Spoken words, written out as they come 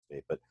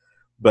debate.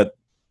 But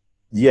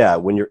yeah,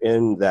 when you're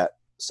in that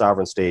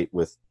sovereign state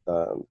with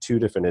two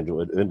different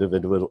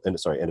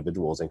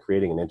individuals and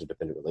creating an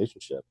interdependent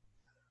relationship,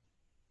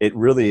 it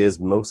really is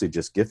mostly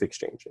just gift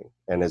exchanging,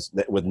 and it's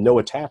with no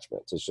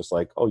attachments. It's just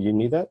like, oh, you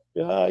need that?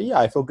 Yeah,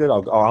 I feel good.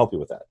 I'll help you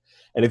with that.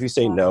 And if you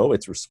say no,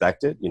 it's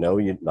respected.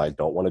 I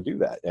don't want to do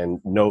that.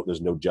 And no,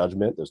 there's no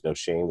judgment. There's no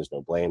shame. There's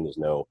no blame. There's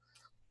no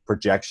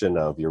projection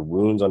of your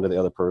wounds onto the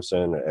other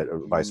person,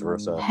 or vice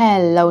versa.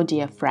 Hello,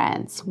 dear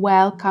friends.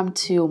 Welcome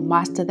to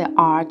Master the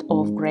Art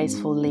of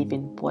Graceful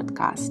Living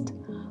podcast,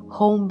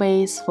 home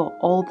base for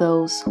all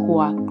those who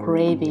are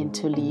craving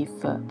to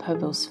live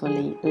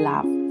purposefully,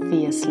 love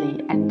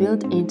fiercely, and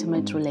build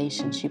intimate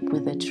relationship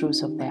with the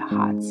truth of their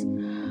hearts.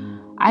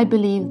 I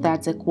believe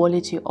that the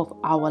quality of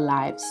our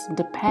lives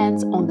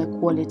depends on the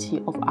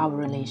quality of our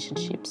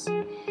relationships.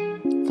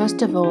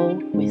 First of all,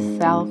 with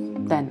self,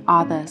 then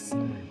others,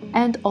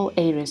 and all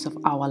areas of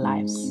our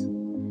lives.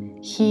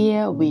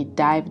 Here we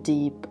dive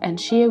deep and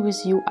share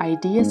with you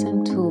ideas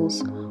and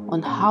tools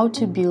on how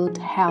to build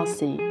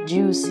healthy,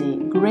 juicy,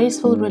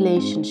 graceful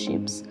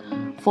relationships,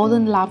 fall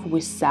in love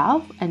with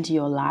self and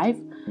your life,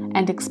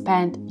 and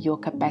expand your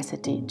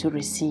capacity to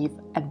receive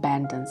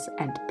abundance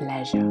and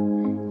pleasure.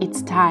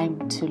 It's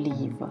time to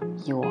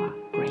live your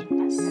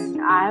greatness.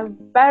 I'm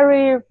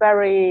very,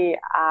 very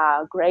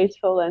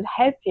grateful and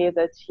happy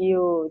that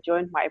you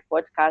joined my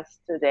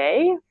podcast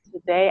today.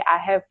 Today I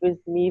have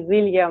with me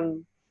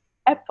William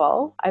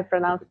Apple. I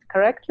pronounced it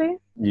correctly?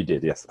 You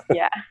did, yes.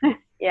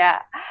 Yeah.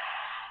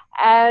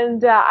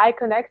 And I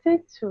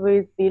connected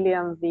with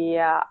William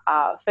via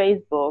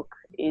Facebook.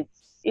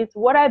 It's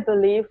what I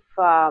believe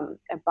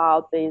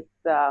about this,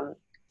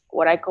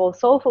 what I call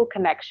soulful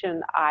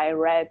connection. I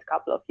read a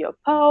couple of your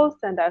posts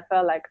and I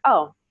felt like,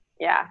 oh,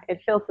 yeah, it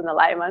feels in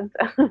alignment.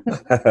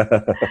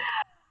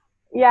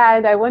 Yeah,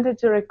 and I wanted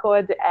to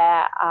record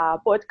a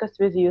podcast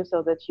with you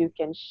so that you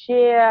can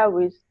share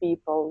with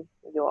people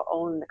your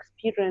own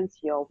experience,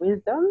 your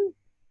wisdom.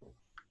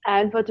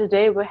 And for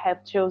today, we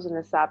have chosen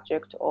a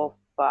subject of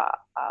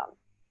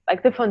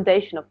like the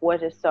foundation of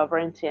what is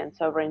sovereignty and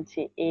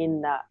sovereignty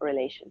in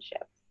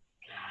relationships.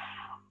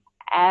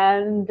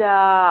 And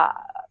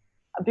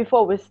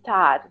before we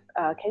start,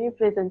 can you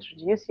please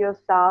introduce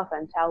yourself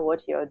and tell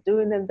what you're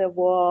doing in the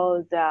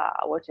world?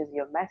 What is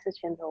your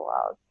message in the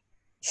world?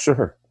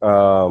 Sure.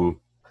 Well,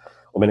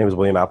 my name is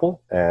William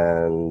Apple,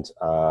 and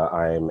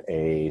I'm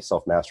a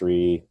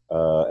self-mastery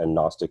and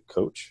Gnostic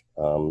coach.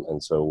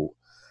 And so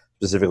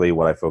specifically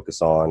what I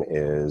focus on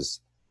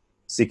is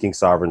seeking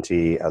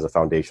sovereignty as a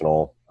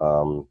foundational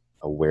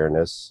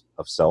awareness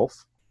of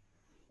self.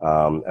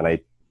 And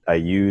I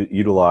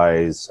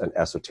utilize an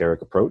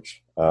esoteric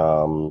approach,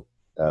 a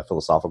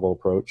philosophical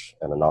approach,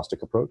 and a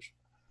Gnostic approach,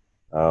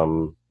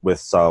 with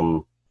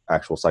some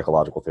actual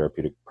psychological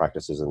therapeutic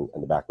practices in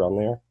the background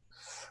there.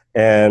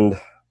 And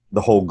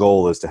the whole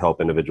goal is to help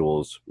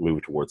individuals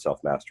move towards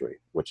self-mastery,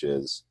 which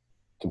is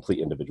complete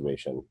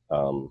individuation.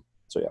 So,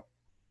 yeah.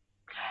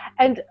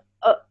 And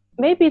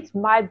maybe it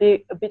might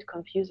be a bit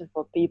confusing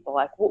for people.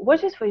 Like,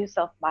 what is for you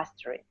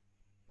self-mastery?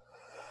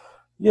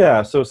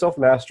 Yeah, so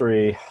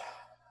self-mastery,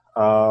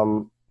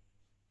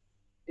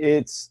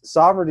 it's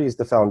sovereignty is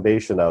the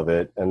foundation of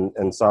it,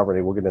 and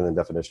sovereignty, we'll get into the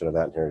definition of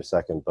that in here in a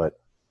second, but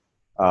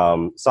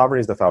sovereignty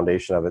is the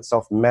foundation of it.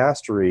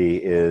 Self-mastery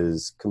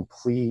is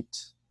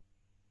complete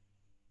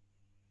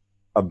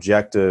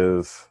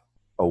objective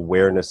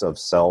awareness of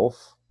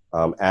self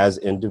as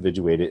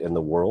individuated in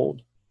the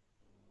world,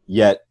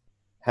 yet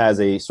has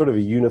a sort of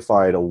a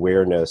unified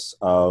awareness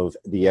of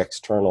the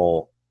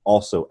external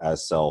also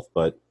as self,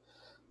 but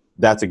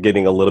that's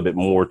getting a little bit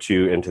more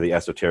into the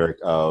esoteric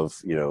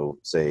of,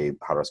 say,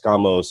 Haras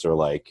Gamos, or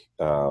like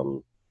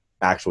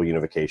actual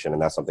unification.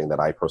 And that's something that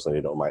I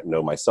personally don't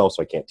know myself,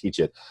 so I can't teach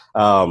it.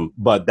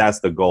 But that's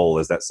the goal,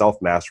 is that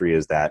self-mastery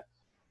is that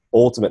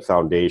ultimate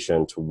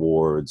foundation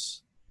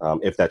towards,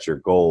 if that's your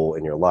goal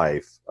in your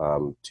life,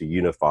 to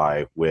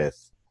unify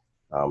with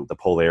the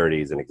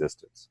polarities in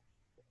existence.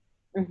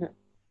 Mm-hmm.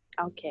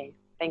 Okay,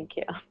 thank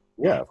you.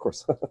 Yeah, of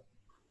course.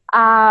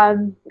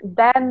 Then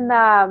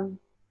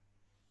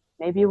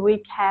maybe we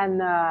can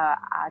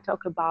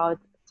talk about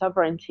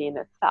sovereignty in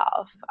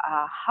itself.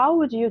 How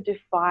would you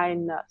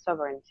define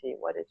sovereignty,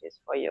 what it is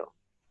for you?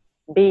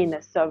 Being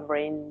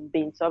sovereign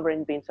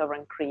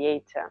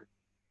creator.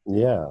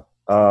 Yeah.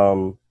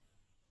 So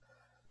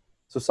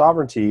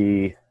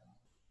sovereignty,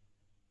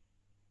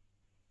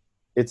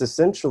 it's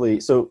essentially,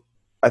 so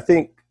I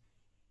think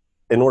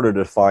in order to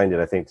define it,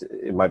 I think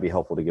it might be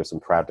helpful to give some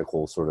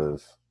practical sort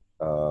of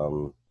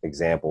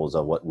examples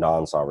of what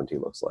non-sovereignty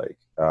looks like.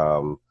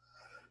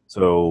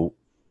 So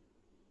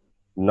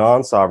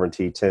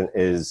non-sovereignty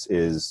is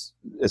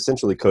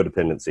essentially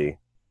codependency.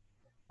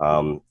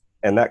 And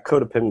that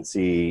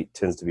codependency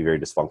tends to be very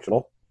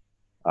dysfunctional.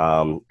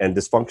 And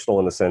dysfunctional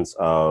in the sense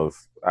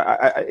of,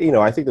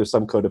 I think there's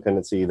some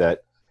codependency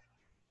that,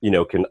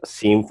 can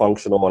seem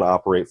functional and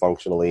operate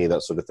functionally,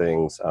 that sort of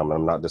things.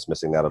 I'm not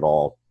dismissing that at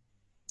all.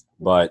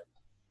 But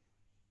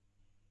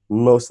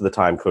most of the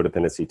time,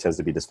 codependency tends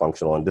to be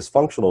dysfunctional, and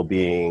dysfunctional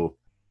being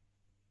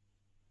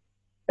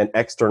an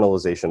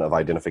externalization of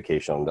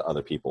identification to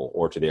other people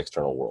or to the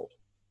external world.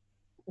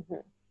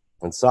 Mm-hmm.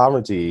 And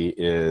sovereignty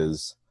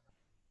is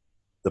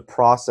the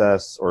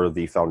process or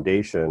the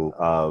foundation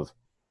of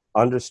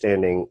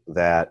understanding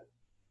that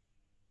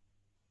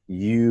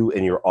you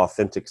and your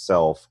authentic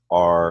self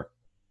are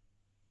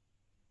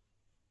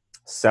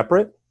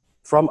separate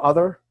from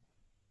other,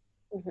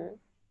 Mm-hmm.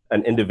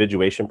 an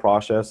individuation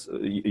process,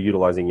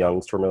 utilizing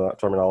Jung's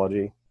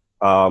terminology.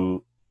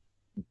 And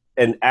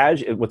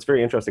what's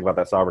very interesting about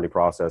that sovereignty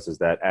process is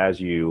that as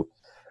you,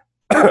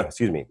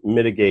 excuse me,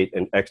 mitigate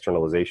an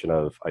externalization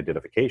of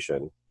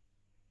identification,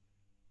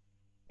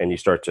 and you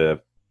start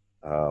to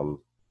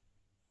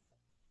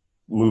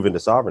move into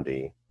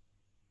sovereignty,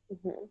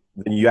 Mm-hmm.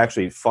 then you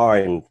actually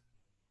find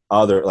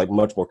other, like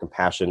much more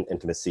compassion,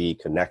 intimacy,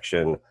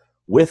 connection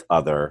with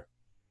other,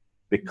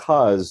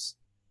 because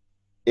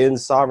in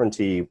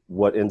sovereignty,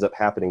 what ends up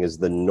happening is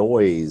the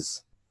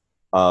noise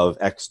of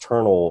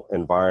external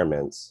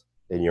environments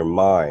in your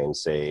mind,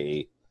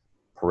 say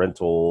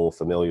parental,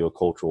 familial,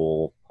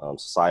 cultural,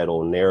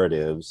 societal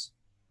narratives,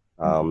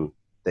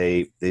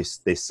 they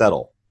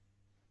settle,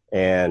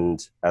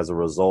 and as a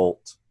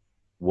result,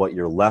 what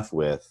you're left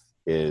with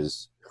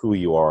is who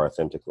you are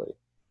authentically.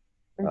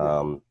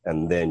 Mm-hmm.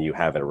 And then you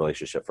have a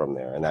relationship from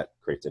there, and that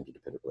creates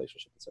interdependent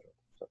relationship, etc.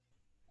 So.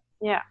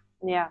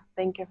 Yeah.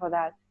 Thank you for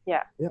that.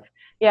 Yeah.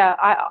 Yeah.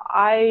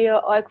 I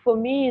like, for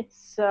me,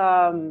 it's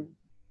the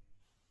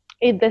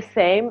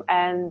same,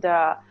 and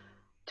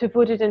to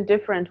put it in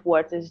different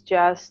words, is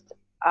just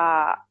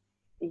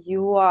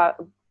you are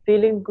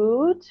feeling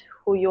good.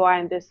 Who you are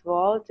in this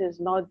world is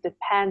not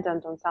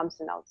dependent on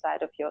something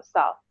outside of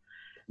yourself.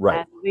 Right.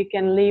 And we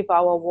can live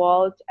our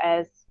world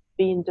as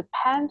being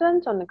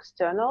dependent on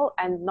external,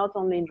 and not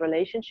only in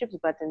relationships,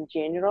 but in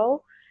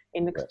general,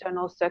 in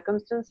external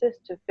circumstances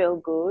to feel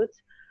good.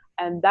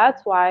 And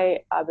that's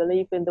why I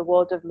believe in the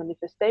world of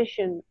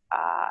manifestation,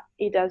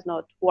 it does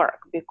not work,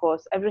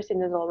 because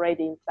everything is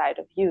already inside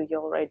of you.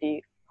 You're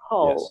already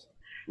whole.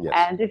 Yes.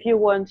 And if you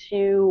want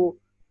to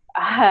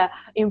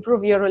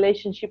improve your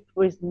relationship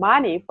with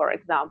money, for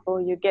example,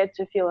 you get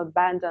to feel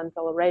abundant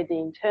already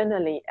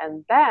internally,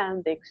 and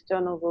then the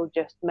external will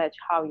just match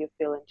how you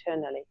feel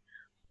internally.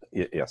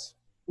 Yes.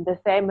 The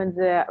same in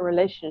the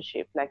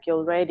relationship, like you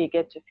already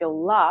get to feel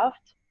loved,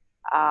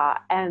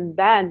 and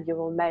then you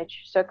will match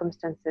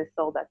circumstances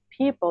so that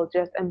people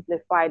just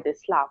amplify this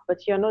love,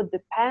 but you're not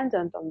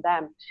dependent on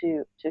them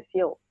to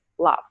feel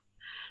love.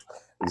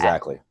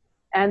 Exactly.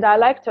 And I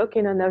like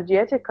talking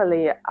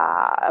energetically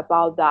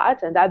about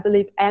that. And I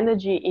believe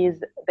energy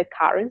is the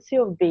currency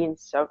of being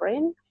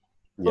sovereign.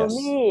 For Yes.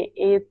 me,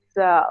 it's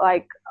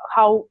like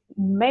how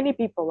many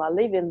people are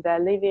living. They're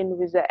living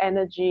with the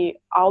energy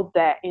out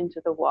there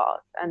into the world.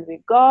 And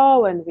we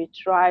go and we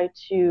try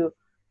to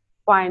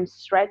find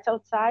threats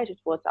outside.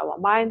 It's what our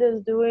mind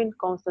is doing,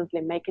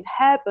 constantly make it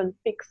happen,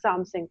 fix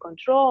something,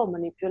 control,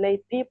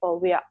 manipulate people.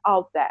 We are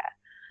out there.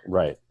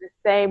 Right. The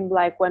same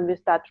like when we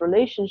start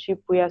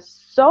relationship, we are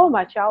so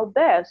much out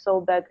there,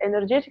 so that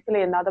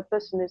energetically another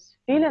person is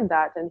feeling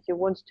that and he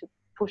wants to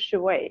push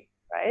away,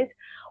 right?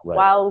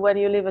 While when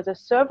you live as a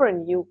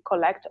sovereign, you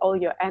collect all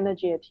your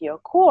energy at your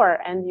core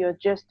and you're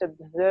just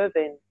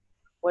observing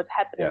what's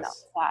happening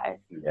outside.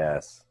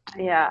 Yes.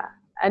 Yeah.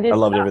 And I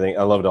loved everything.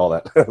 I loved all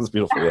that. It was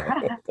beautiful.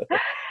 Yeah.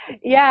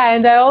 Yeah,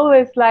 and I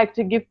always like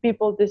to give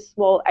people this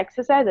small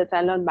exercise that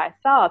I learned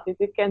myself. If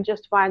you can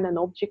just find an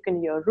object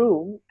in your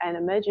room and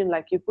imagine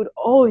like you put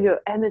all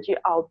your energy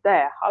out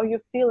there, how you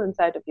feel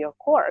inside of your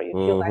core. You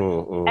feel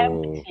like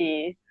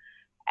empty,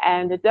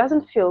 and it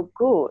doesn't feel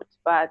good,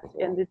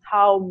 and it's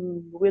how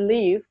we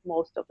live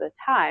most of the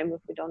time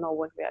if we don't know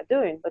what we are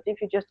doing. But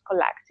if you just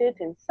collect it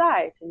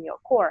inside in your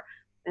core,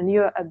 and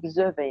you're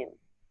observing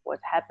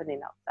what's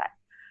happening outside.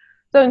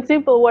 So in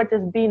simple words,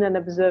 it's being an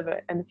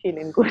observer and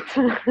feeling good.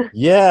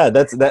 Yeah,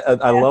 that's that.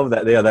 I love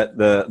that.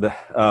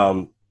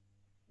 Yeah,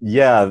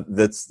 yeah,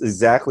 that's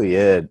exactly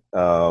it.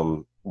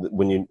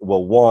 When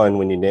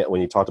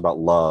you talked about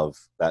love,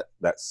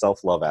 that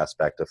self-love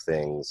aspect of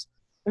things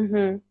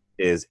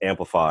is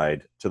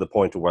amplified to the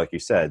point to where, like you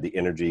said, the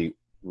energy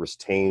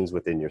retains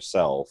within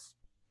yourself.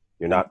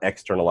 You're not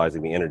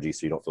externalizing the energy,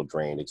 so you don't feel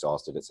drained,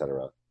 exhausted,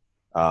 etc.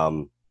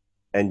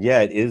 And yeah,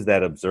 it is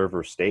that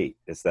observer state.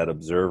 It's that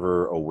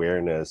observer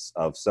awareness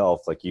of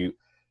self. Like you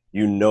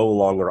no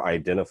longer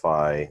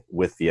identify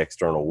with the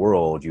external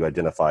world. You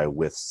identify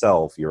with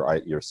self,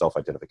 your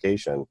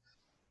self-identification.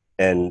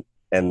 And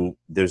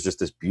there's just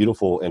this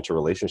beautiful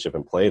interrelationship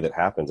and play that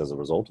happens as a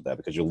result of that,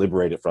 because you're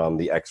liberated from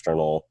the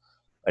external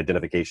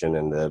identification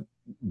and the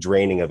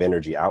draining of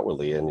energy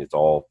outwardly, and it's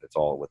all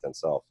within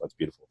self. That's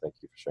beautiful. Thank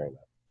you for sharing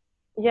that.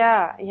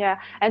 Yeah.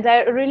 And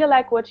I really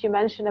like what you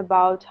mentioned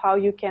about how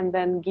you can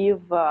then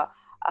give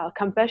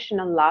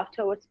compassion and love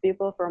towards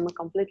people from a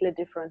completely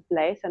different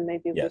place. And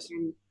maybe we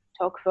can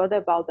talk further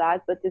about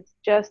that. But it's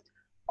just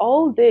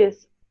all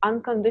this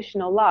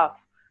unconditional love.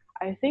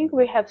 I think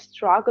we have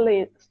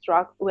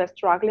we're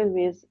struggling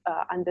with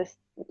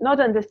not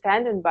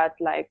understanding, but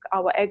like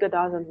our ego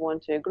doesn't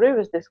want to agree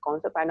with this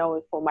concept. I know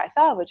it for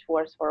myself, which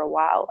was for a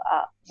while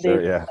Sure,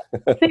 this yeah.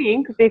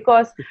 thing,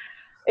 because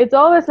it's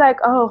always like,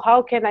 oh,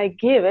 how can I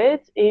give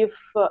it if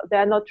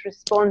they're not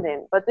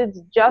responding? But it's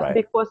just Right.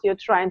 because you're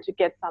trying to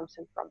get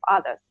something from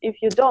others. If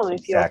you don't,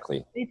 if you're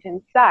Exactly.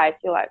 inside,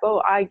 you're like,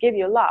 oh, I give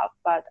you love,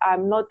 but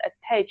I'm not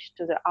attached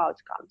to the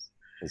outcomes.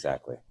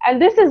 Exactly.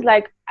 And this is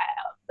like,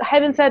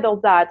 having said all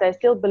that, I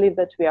still believe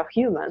that we are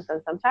humans,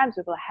 and sometimes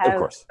we will Of have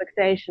course.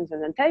 expectations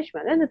and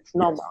attachment, and it's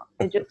normal.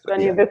 Yes. It's just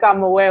when Yeah. you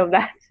become aware of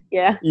that.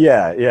 Yeah.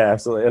 Yeah,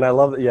 absolutely. And I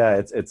love that. Yeah,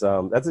 it's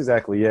that's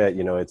exactly it.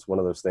 You know, it's one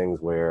of those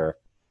things where,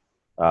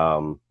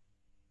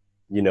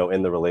 you know,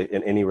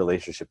 in any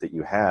relationship that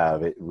you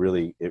have, it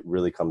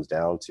really comes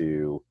down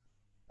to,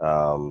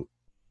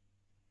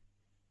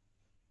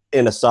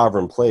 in a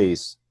sovereign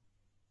place,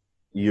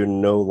 you're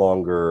no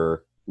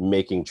longer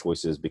making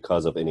choices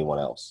because of anyone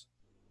else.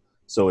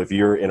 So if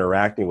you're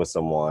interacting with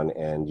someone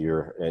and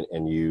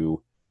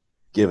you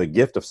give a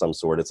gift of some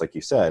sort, it's like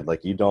you said,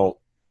 like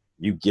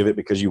you give it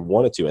because you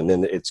wanted to, and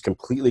then it's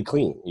completely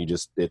clean.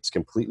 It's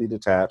completely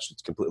detached.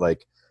 It's complete,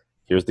 like,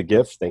 here's the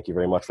gift. Thank you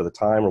very much for the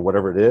time or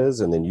whatever it is.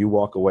 And then you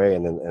walk away,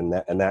 and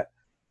that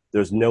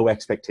there's no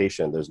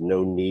expectation. There's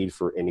no need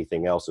for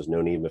anything else. There's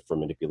no need for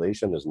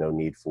manipulation. There's no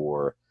need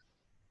for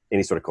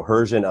any sort of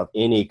coercion of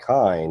any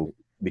kind,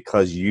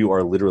 because you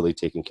are literally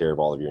taking care of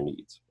all of your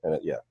needs. And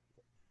Yeah.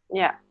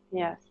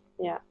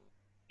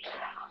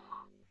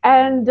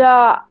 And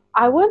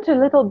I want a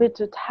little bit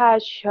to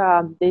touch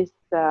these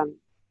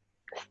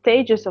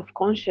stages of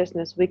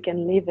consciousness we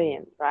can live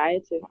in,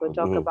 right? So if we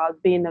talk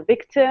about being a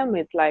victim,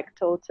 it's like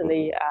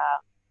totally,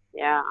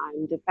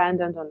 I'm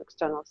dependent on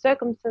external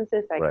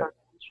circumstances, I can't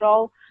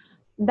control.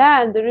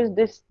 Then there is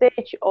this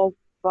stage of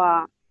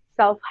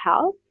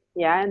self-help,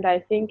 and I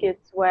think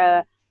it's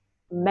where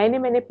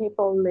many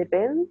people live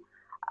in,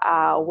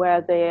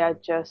 where they are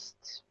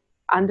just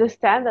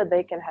understand that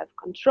they can have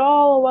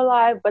control over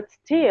life, but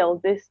still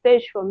this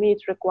stage for me,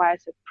 it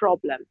requires a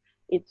problem.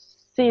 It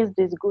sees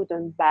this good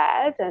and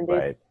bad, and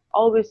it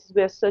always,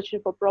 we're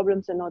searching for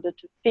problems in order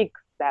to fix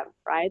them,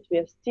 right? We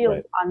are still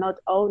are not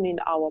owning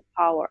our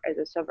power as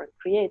a sovereign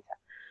creator.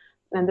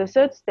 And the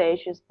third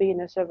stage is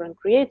being a sovereign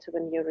creator,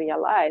 when you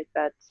realize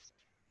that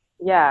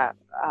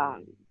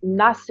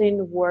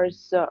nothing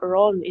was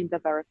wrong in the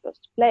very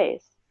first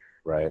place.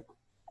 Right.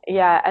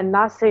 Yeah, and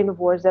nothing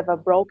was ever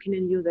broken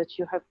in you, that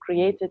you have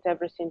created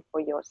everything for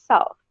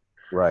yourself.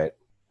 Right.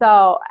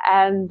 So,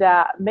 and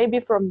maybe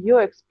from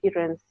your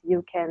experience,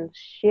 you can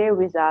share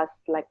with us,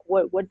 like,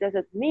 what does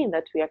it mean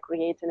that we are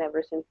creating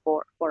everything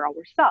for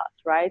ourselves,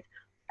 right?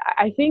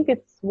 I think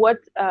it's what,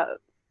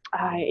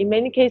 in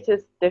many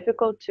cases,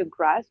 difficult to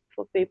grasp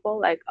for people,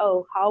 like,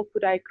 oh, how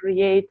could I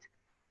create,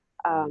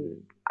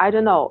 I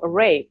don't know, a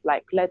rape?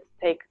 Like, let's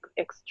take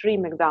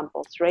extreme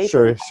examples, rape,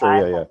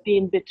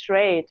 being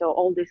betrayed, or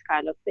all these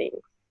kind of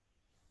things.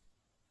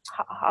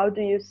 How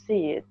do you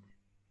see it?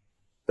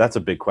 That's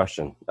a big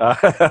question. Yeah,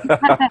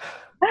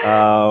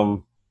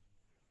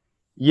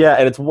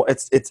 and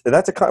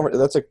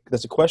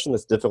that's a question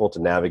that's difficult to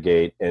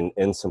navigate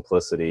in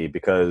simplicity,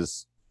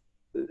 because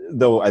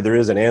though there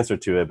is an answer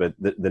to it, but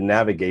the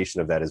navigation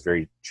of that is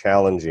very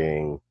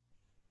challenging,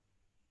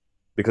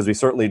 because we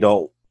certainly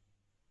don't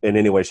in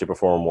any way, shape, or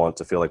form want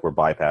to feel like we're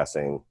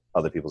bypassing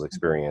other people's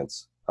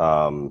experience,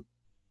 and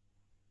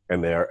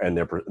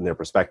their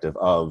perspective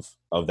of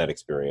that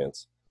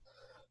experience.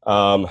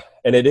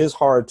 And it is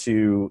hard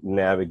to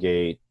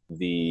navigate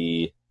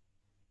the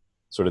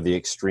sort of the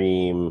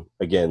extreme,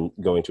 again,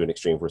 going to an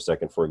extreme for a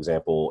second, for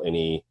example,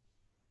 any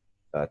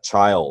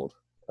child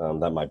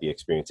that might be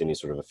experiencing any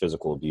sort of a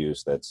physical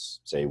abuse that's,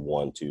 say,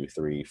 1, 2,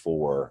 3,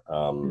 4.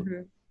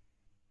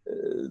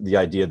 The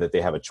idea that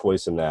they have a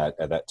choice in that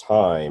at that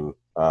time,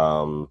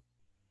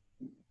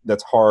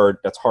 that's hard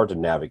to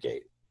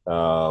navigate.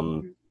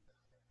 And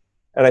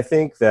I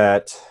think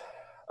that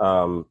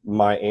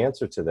my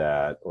answer to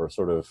that, or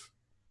sort of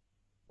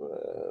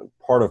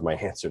part of my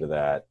answer to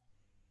that,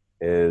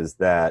 is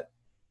that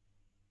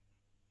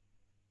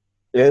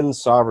in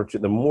sovereignty,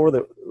 the more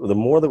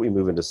that we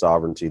move into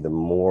sovereignty, the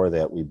more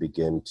that we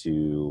begin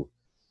to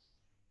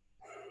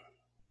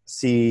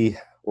see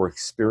or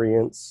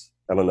experience,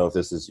 I don't know if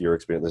this is your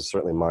experience, this is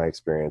certainly my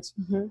experience,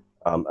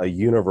 the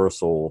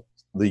universal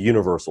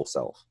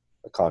self,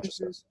 a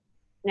consciousness.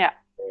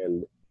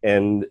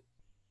 And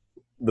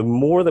the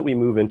more that we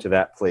move into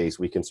that place,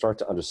 we can start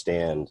to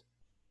understand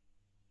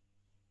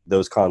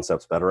those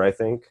concepts better. I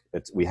think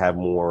we have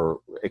more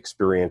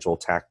experiential,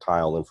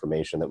 tactile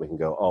information that we can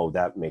go, oh,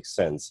 that makes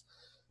sense.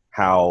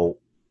 How,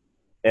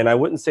 and I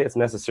wouldn't say it's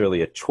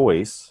necessarily a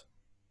choice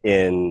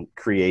in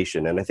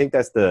creation. And I think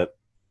that's the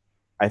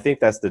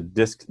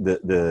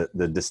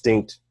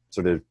distinct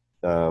sort of,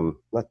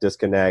 not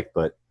disconnect,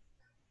 but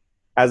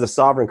as a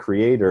sovereign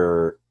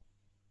creator,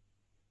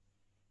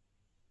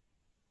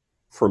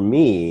 for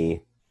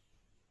me,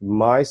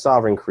 my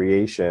sovereign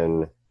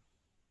creation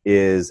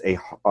is a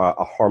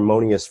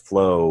harmonious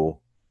flow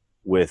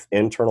with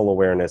internal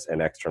awareness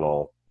and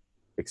external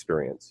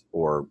experience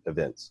or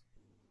events.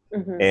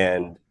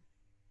 And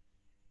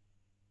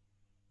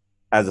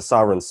as a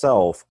sovereign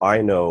self,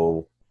 I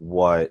know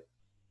what,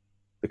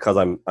 because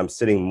I'm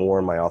sitting more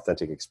in my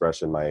authentic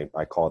expression,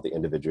 I call it the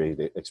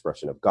individuated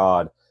expression of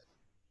God.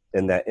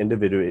 In that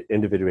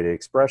individuated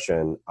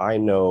expression, I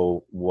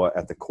know what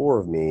at the core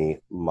of me,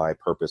 my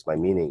purpose, my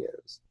meaning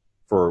is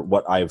for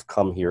what I've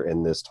come here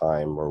in this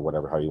time, or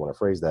whatever, how you want to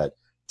phrase that,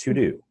 to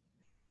do.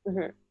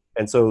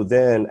 And so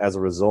then as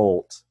a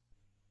result,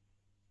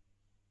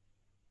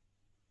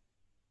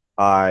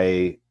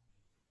 I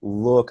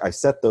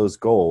set those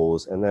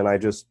goals, and then I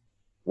just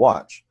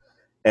watch.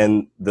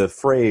 And the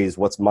phrase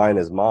 "what's mine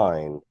is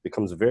mine"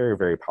 becomes very,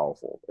 very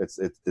powerful. It's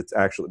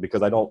actually,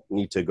 because I don't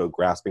need to go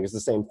grasping. It's the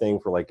same thing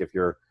for, like, if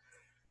you're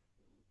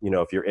in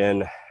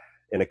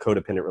a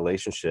codependent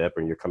relationship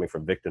and you're coming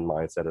from victim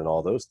mindset and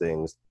all those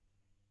things,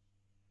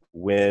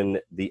 when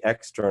the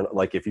external,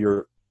 like, if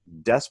you're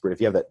desperate,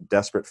 if you have that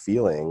desperate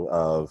feeling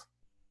of,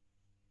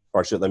 or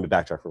actually, let me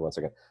backtrack for 1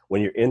 second.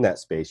 When you're in that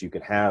space, you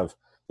can have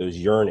those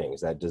yearnings,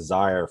 that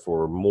desire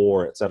for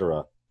more,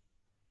 etc.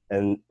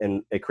 And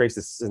it creates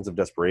this sense of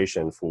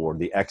desperation for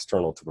the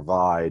external to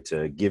provide,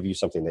 to give you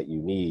something that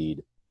you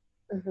need.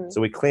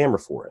 So we clamor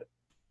for it.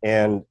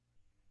 And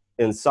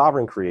in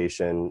sovereign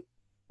creation,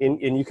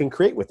 and you can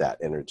create with that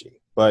energy,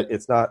 but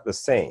it's not the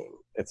same.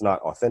 It's not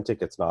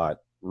authentic. It's not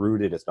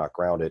rooted. It's not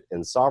grounded.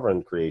 In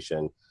sovereign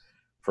creation,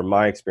 from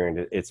my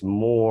experience, it's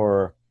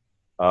more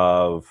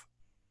of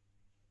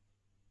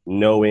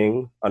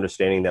knowing,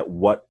 understanding that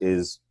what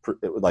is,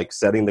 like,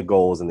 setting the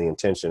goals and the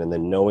intention, and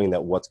then knowing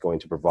that what's going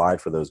to provide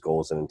for those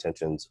goals and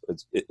intentions.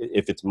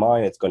 If it's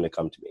mine, it's going to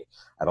come to me.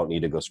 I don't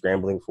need to go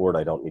scrambling for it.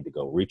 I don't need to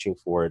go reaching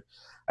for it.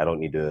 I don't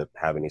need to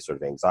have any sort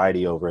of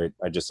anxiety over it.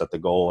 I just set the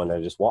goal and I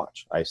just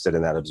watch. I sit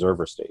in that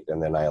observer state, and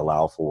then I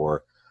allow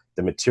for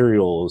the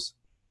materials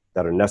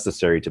that are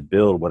necessary to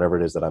build whatever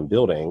it is that I'm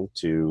building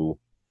to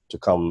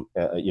come,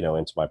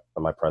 into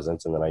my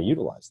presence, and then I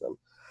utilize them.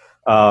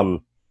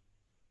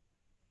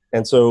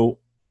 And so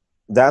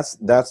that's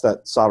that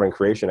sovereign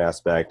creation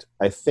aspect.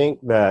 I think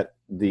that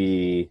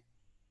the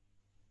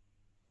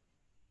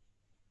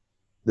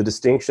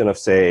distinction of,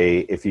 say,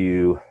 if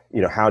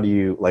how do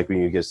you, like,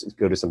 when you just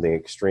go to something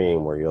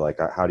extreme where you're like,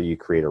 how do you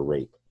create a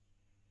rape?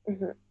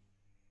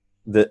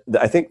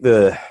 I think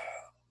the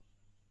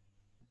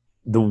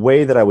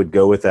way that I would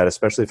go with that,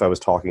 especially if I was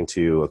talking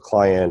to a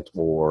client,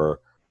 and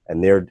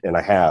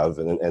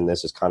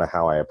this is kind of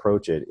how I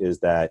approach it, is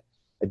that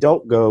I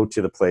don't go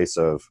to the place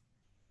of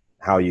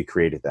how you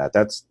created that.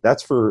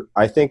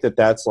 I think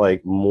that's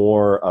like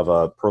more of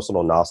a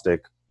personal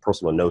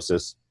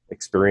gnosis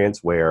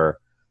experience, where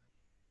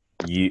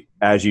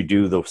as you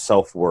do the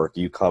self-work,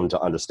 you come to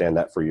understand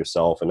that for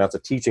yourself. And that's a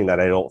teaching that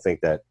I don't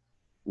think that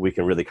we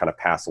can really kind of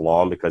pass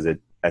along, because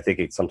I think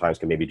it sometimes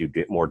can maybe do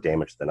more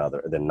damage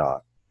than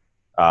not.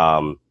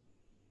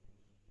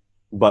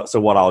 But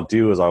so what I'll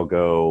do is I'll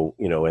go,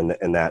 in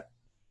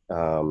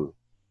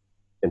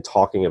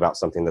talking about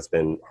something that's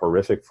been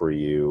horrific for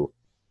you,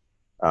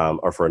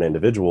 or for an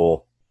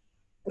individual,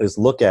 is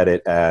look at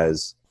it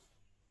as,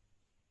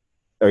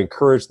 or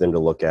encourage them to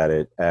look at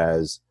it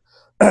as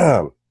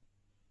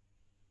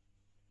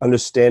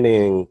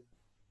understanding,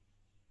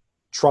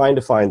 trying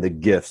to find the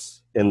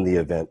gifts in the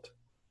event,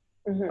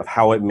 of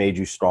how it made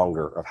you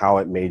stronger, of how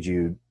it made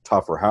you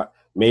tougher, how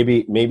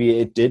maybe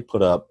it did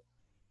put up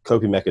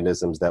coping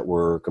mechanisms that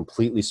were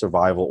completely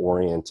survival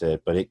oriented,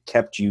 but it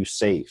kept you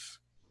safe.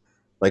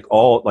 Like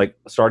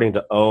starting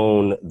to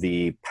own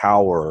the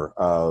power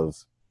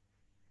of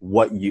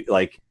what you,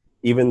 like,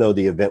 even though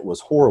the event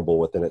was horrible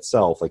within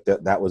itself, like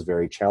that was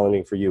very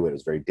challenging for you. It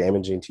was very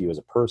damaging to you as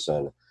a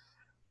person.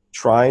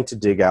 Trying to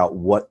dig out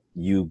what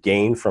you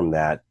gain from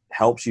that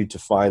helps you to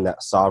find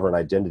that sovereign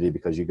identity,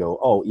 because you go,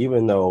 oh,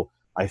 even though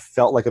I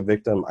felt like a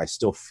victim, I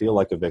still feel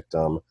like a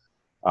victim.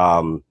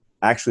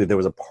 Actually, there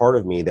was a part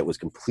of me that was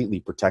completely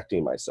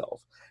protecting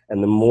myself.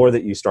 And the more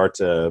that you start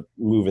to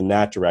move in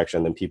that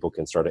direction, then people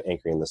can start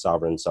anchoring the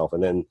sovereign self,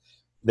 and then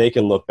they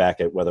can look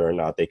back at whether or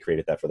not they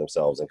created that for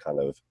themselves, and kind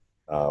of,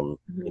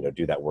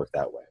 do that work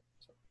that way.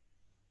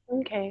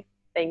 Okay.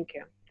 Thank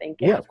you.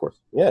 Yeah, of course.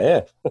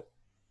 Yeah.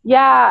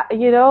 Yeah.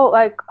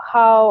 Like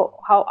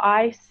how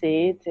I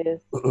see it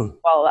is,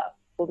 well,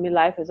 for me,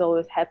 life is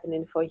always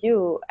happening for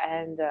you.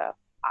 And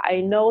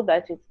I know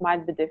that it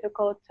might be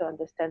difficult to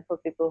understand for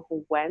people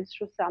who went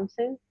through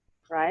something,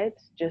 right?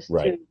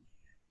 Right.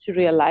 To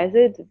realize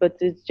it. But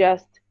it's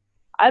just,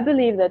 I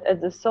believe that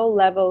at the soul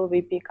level,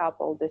 we pick up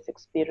all these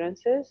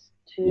experiences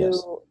to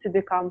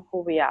become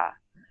who we are.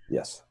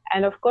 Yes.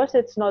 And of course,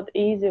 it's not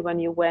easy when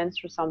you went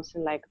through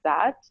something like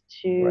that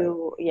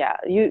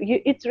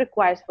it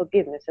requires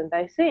forgiveness. And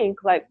I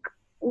think, like,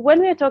 when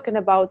we're talking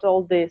about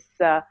all this,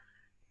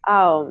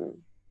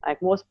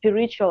 like, more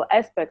spiritual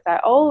aspects, I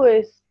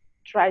always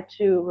try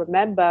to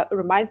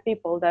remind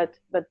people but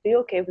be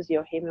okay with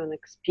your human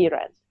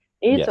experience.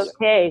 It's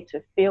okay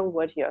to feel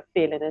what you're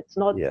feeling. It's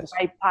not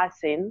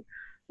bypassing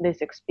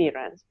this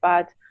experience,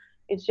 but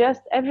it's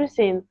just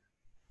everything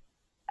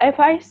if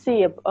I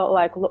see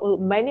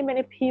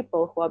many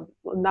people who are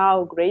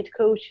now great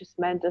coaches,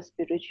 mentors,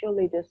 spiritual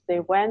leaders, they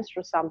went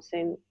through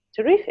something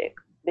terrific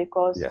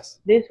because Yes.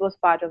 this was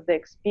part of the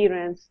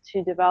experience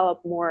to develop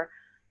more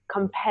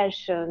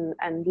compassion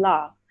and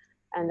love.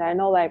 And I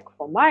know, like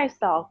for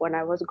myself, when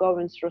I was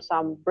going through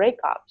some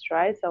breakups,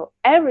 right? So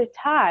every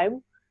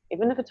time,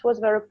 even if it was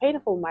very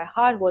painful, my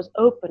heart was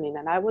opening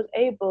and I was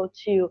able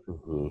to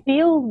Mm-hmm.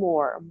 feel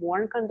more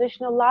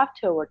unconditional love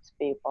towards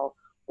people,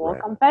 more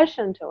Right.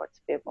 compassion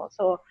towards people.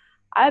 So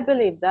I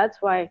believe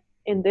that's why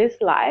in this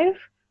life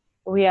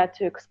we are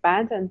to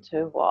expand and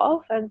to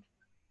evolve. And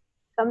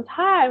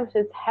sometimes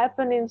it's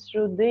happening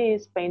through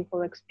these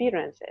painful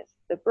experiences.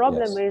 The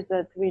problem Yes. is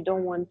that we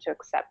don't want to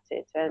accept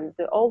it. And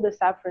all the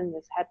suffering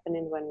is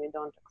happening when we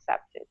don't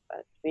accept it.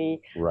 But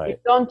we Right.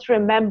 don't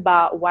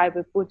remember why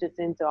we put it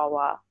into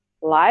our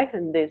life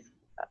in this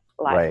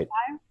lifetime.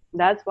 Right.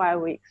 That's why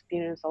we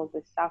experience all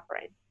this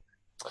suffering.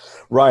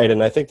 Right.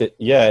 And I think that,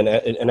 yeah.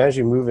 And as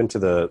you move into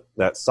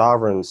that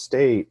sovereign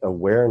state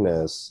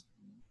awareness,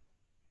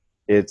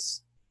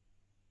 it's,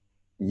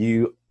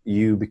 you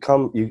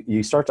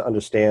start to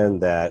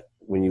understand that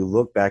when you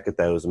look back at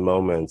those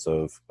moments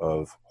of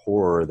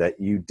horror, that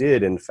you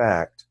did, in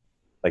fact,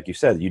 like you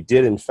said,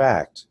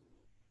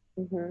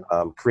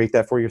 create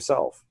that for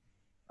yourself.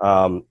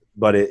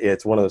 But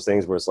it's one of those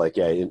things where it's like,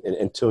 yeah,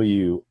 until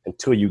you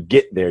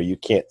get there, you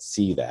can't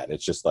see that.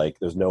 It's just like,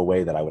 there's no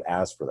way that I would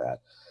ask for that.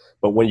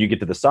 But when you get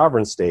to the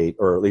sovereign state,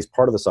 or at least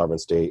part of the sovereign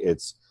state,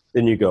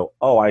 then you go,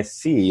 oh, I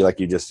see, like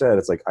you just said,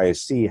 it's like, I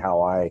see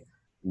how I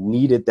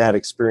needed that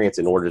experience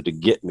in order to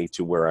get me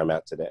to where I'm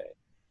at today.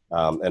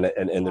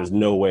 And there's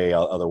no way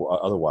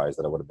otherwise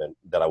that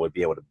I would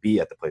be able to be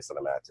at the place that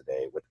I'm at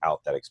today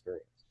without that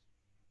experience.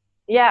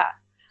 Yeah.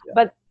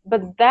 But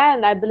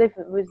then I believe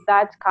with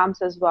that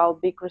comes as well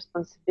big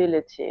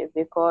responsibility,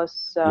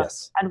 because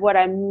Yes. And what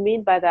I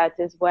mean by that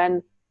is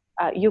when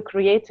you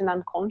create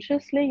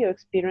unconsciously your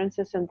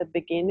experiences in the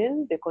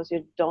beginning, because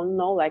you don't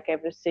know like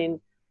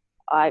everything.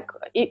 Like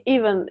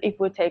even if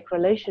we take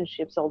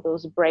relationships, all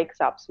those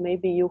breakups,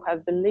 maybe you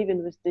have been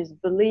living with this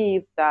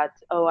belief that,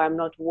 oh, I'm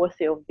not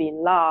worthy of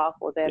being loved,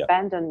 or they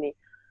abandoned me,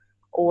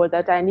 or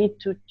that I need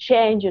to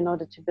change in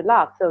order to be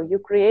loved. So you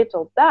create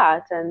all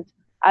that, and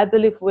I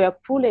believe we are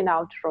pulling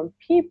out from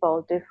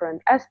people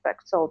different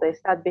aspects, so they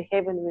start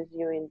behaving with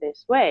you in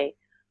this way.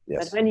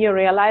 Yes. But when you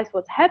realize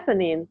what's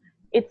happening,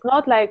 it's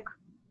not like,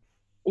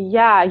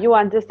 yeah, you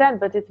understand,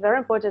 but it's very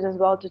important as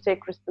well to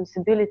take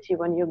responsibility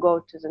when you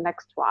go to the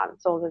next one,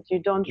 so that you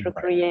don't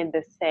recreate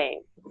the same.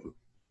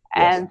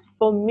 Yes. And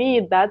for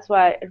me, that's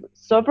why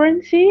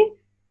sovereignty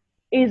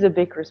is a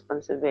big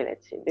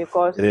responsibility,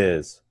 because it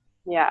is.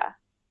 Yeah.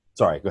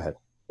 Sorry, go ahead.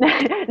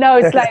 No,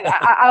 it's like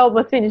I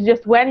almost finished.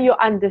 Just when you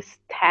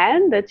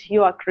understand that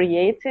you are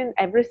creating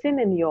everything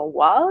in your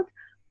world,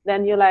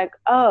 then you're like,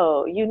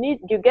 oh, you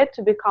get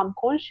to become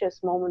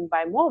conscious moment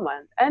by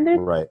moment. And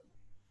it's, right.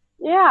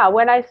 Yeah,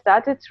 when I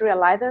started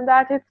realizing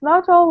that, it's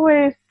not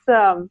always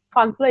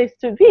fun place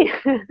to be.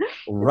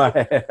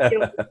 Right.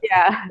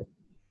 Yeah.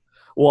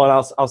 Well, and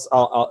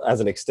I'll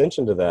as an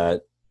extension to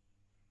that,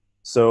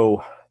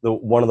 so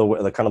one of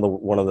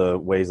the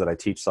ways that I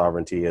teach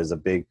sovereignty is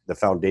the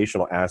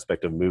foundational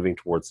aspect of moving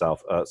towards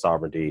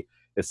sovereignty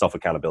is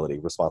self-accountability,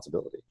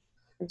 responsibility.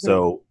 Mm-hmm.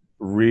 So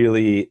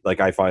really,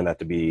 like, I find that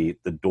to be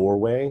the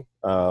doorway,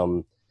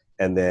 and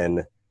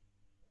then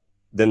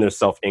there's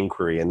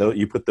self-inquiry, and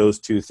you put those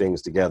two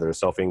things together,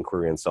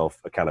 self-inquiry and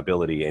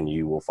self-accountability, and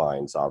you will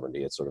find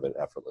sovereignty. It's sort of an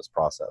effortless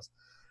process.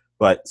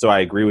 But so I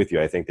agree with you.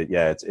 I think that,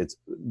 yeah, it's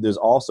there's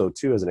also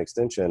too, as an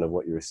extension of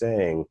what you were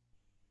saying,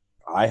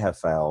 I have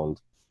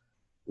found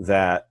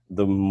that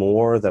the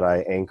more that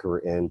I anchor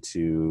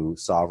into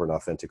sovereign,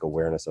 authentic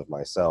awareness of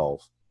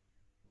myself,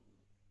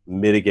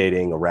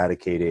 mitigating,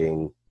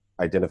 eradicating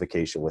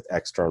identification with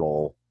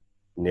external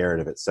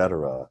narrative,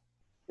 etc.,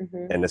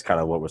 and it's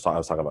kind of what I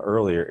was talking about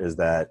earlier, is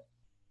that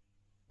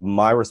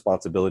my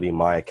responsibility,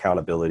 my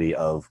accountability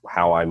of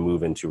how I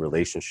move into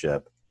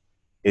relationship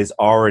is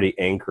already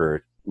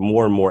anchored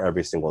more and more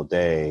every single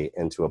day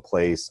into a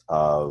place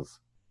of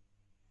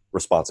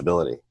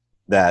responsibility.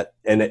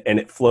 And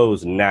it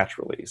flows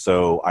naturally.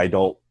 So I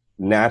don't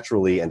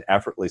naturally and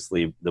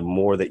effortlessly, the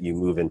more that you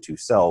move into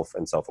self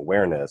and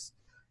self-awareness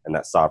and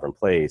that sovereign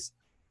place,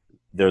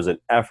 there's an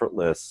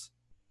effortless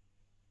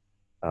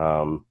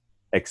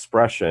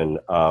expression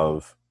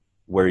of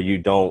where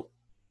you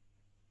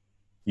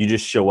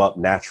just show up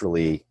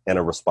naturally in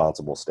a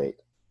responsible state,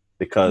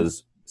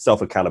 because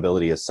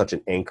self-accountability is such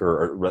an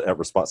anchor,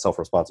 or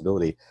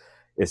self-responsibility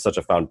is such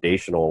a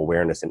foundational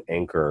awareness and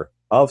anchor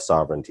of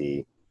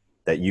sovereignty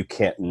that you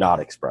can't not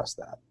express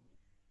that.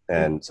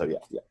 And so,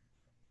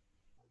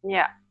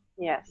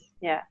 Yes.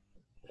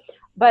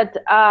 But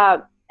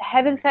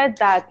having said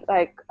that,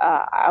 like,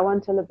 I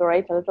want to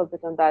elaborate a little bit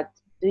on that.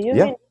 Do you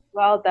mean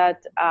well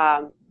that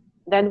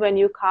then when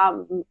you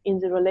come in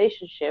the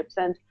relationships,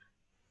 and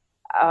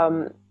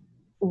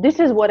this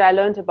is what I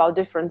learned about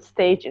different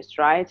stages,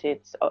 right?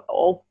 It's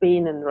all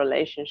being in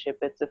relationship.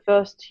 It's the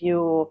first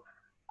you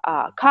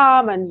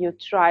calm and you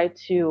try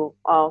to,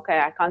 okay,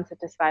 I can't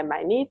satisfy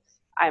my needs,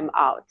 I'm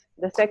out.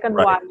 The second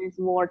Right. one is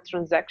more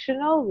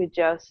transactional. We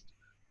just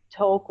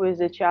talk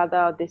with each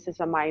other. This is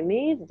my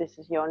needs, this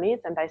is your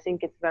needs. And I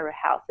think it's very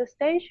healthy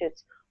stage.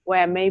 It's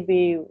where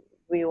maybe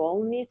we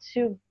all need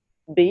to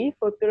be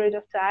for a period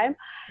of time.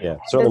 Yeah,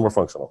 certainly more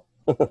functional.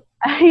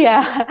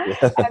 Yeah.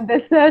 Yeah. And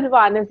the third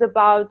one is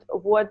about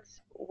what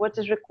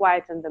is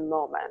required in the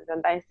moment.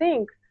 And I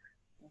think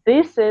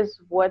this is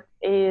what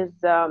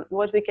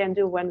we can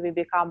do when we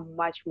become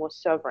much more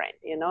sovereign.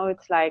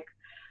 It's like,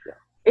 Yeah.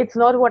 it's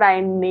not what I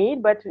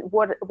need, but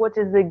what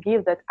is the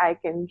gift that I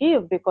can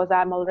give, because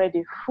I'm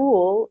already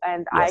full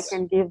and I Yes.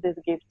 can give this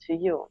gift to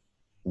you.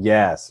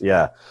 Yes.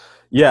 Yeah.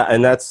 Yeah.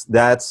 And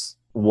that's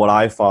what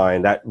I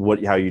find,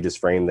 how you just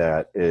framed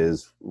that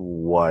is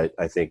what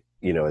I think,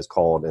 is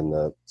called in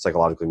the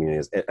psychological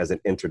community as an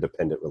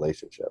interdependent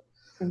relationship.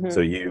 Mm-hmm. So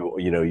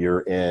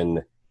you're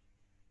in,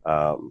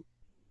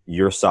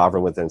 you're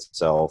sovereign within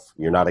self.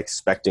 You're not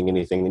expecting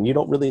anything, and you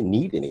don't really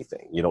need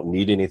anything. You don't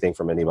need anything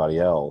from anybody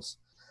else.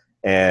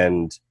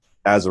 And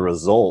as a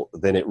result,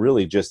 then it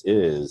really just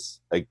is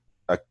a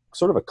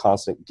sort of a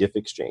constant gift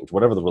exchange,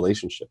 whatever the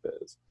relationship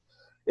is.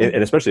 Mm-hmm.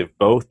 And especially if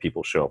both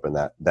people show up in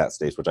that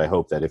stage, which I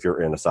hope that if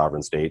you're in a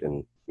sovereign state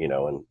and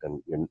you're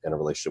in a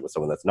relationship with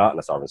someone that's not in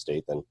a sovereign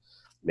state, then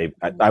maybe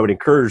I would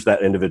encourage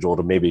that individual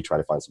to maybe try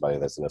to find somebody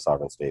that's in a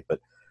sovereign state.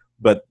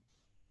 But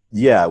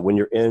yeah, when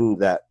you're in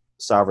that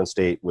sovereign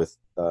state with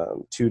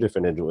two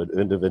different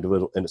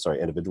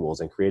individuals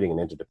and creating an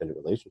interdependent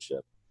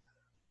relationship,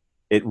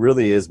 it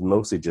really is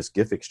mostly just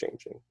gift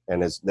exchanging,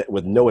 and it's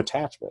with no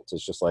attachments.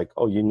 It's just like,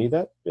 oh, you need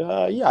that?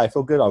 Yeah, I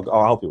feel good.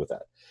 I'll help you with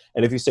that.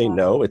 And if you say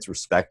no, it's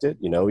respected.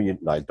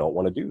 I don't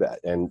want to do that.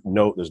 And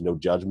no, there's no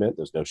judgment.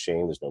 There's no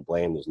shame. There's no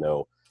blame. There's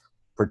no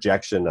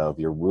projection of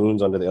your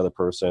wounds onto the other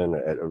person,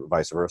 or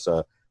vice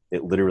versa.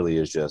 It literally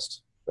is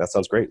just, that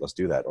sounds great, let's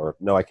do that. Or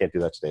no, I can't do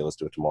that today, let's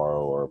do it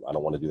tomorrow. Or I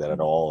don't want to do that at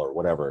all, or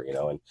whatever.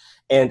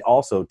 And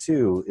also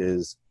too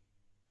is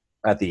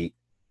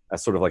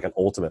as sort of like an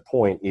ultimate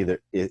point,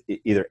 either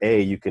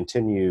A, you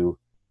continue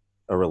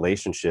a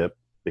relationship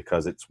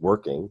because it's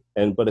working,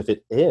 but if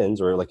it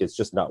ends, or like it's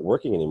just not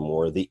working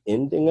anymore, the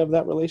ending of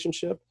that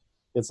relationship,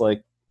 it's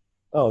like,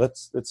 oh,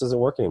 this isn't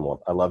working anymore.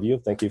 I love you,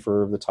 thank you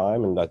for the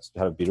time, and that's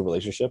had a beautiful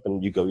relationship,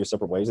 and you go your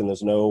separate ways, and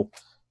there's no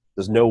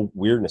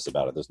weirdness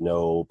about it. There's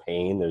no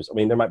pain.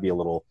 There might be a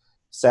little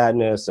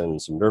sadness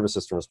and some nervous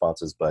system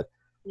responses, but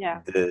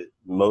yeah,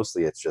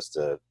 mostly it's just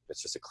a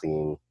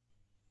clean,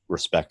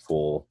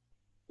 respectful,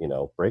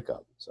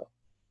 breakup. So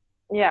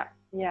yeah,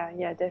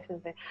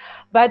 definitely.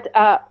 But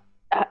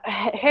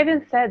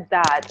having said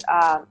that,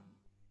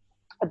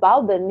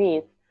 about the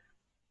needs,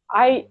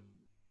 I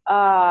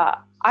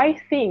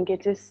think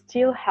it is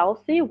still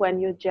healthy when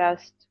you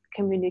just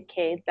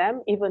communicate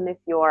them, even if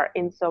you're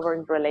in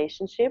sovereign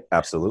relationship.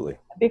 Absolutely.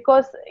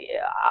 Because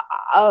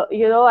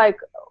like,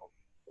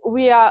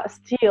 we are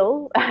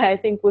still, I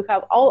think we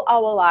have all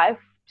our life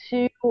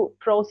to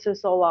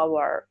process all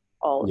our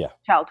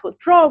childhood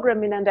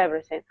programming and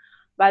everything.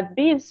 But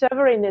being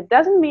sovereign, it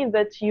doesn't mean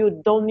that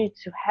you don't need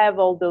to have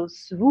all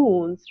those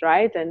wounds,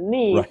 right, and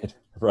needs.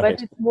 Right.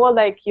 But it's more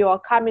like you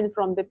are coming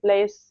from the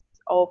place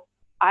of,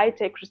 I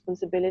take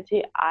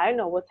responsibility, I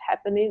know what's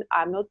happening,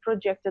 I'm not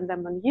projecting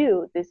them on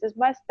you, this is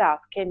my stuff,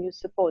 can you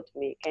support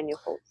me, can you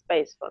hold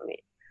space for me?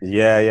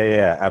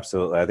 Yeah,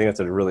 absolutely. I think that's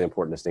a really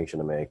important distinction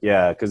to make.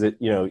 Yeah, because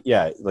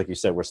like you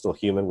said, we're still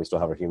human, we still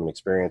have a human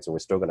experience, and we're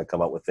still going to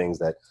come up with things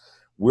that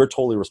we're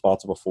totally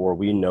responsible for.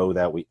 We know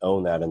that, we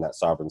own that in that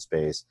sovereign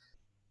space.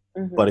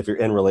 Mm-hmm. But if you're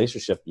in a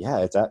relationship,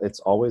 it's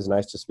always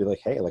nice just to be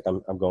like, hey, like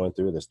I'm going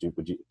through this, dude.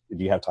 Do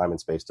you have time and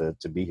space to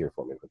be here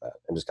for me with that,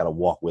 and just kind of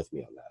walk with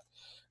me on that?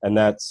 And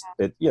that's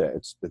it. Yeah,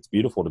 it's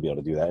beautiful to be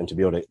able to do that, and to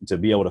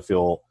be able to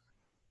feel,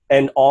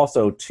 and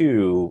also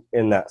too,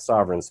 in that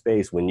sovereign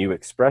space, when you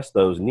express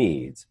those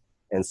needs,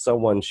 and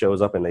someone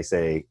shows up and they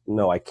say,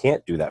 no, I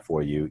can't do that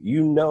for you.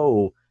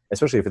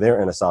 Especially if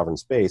they're in a sovereign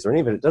space, or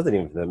even it doesn't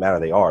even matter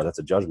they are. That's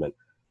a judgment.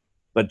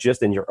 But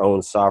just in your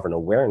own sovereign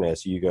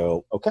awareness, you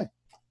go, okay.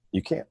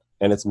 You can't.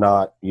 And it's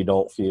not, you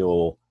don't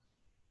feel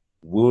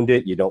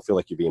wounded. You don't feel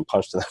like you're being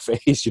punched in the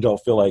face. You don't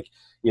feel like,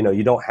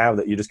 you don't have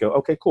that. You just go,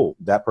 okay, cool.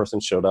 That person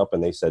showed up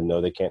and they said,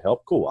 no, they can't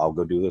help. Cool. I'll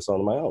go do this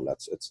on my own.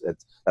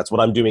 That's what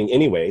I'm doing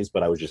anyways,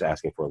 but I was just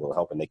asking for a little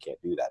help and they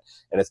can't do that.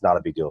 And it's not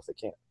a big deal if they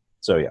can't.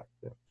 So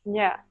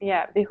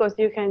Yeah. Because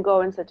you can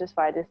go and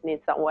satisfy this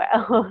need somewhere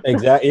else.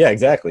 Exactly. Yeah,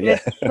 exactly. Yeah.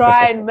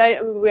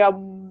 We are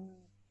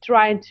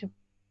trying to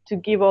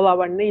give all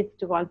our needs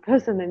to one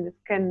person, and it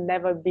can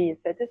never be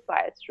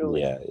satisfied through it.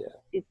 Yeah.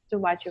 It's too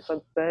much of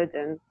a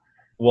burden.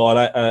 Well,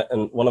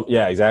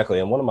 exactly.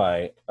 And one of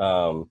my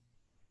one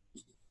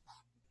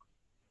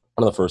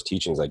of the first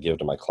teachings I give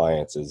to my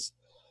clients is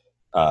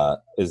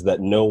that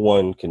no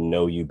one can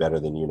know you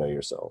better than you know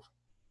yourself.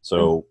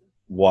 So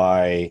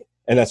why?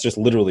 And that's just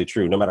literally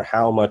true. No matter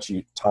how much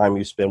time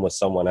you spend with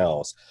someone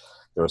else,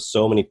 there are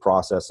so many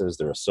processes.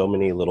 There are so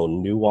many little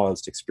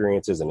nuanced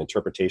experiences and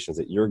interpretations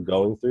that you're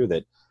going through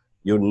that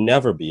you'll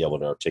never be able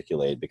to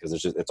articulate, because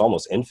it's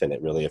almost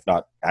infinite, really, if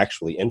not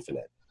actually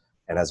infinite.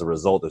 And as a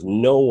result, there's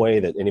no way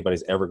that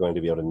anybody's ever going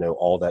to be able to know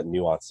all that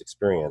nuanced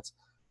experience.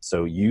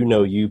 So you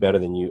know you better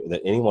than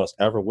anyone else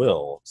ever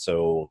will.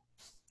 So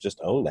just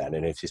own that.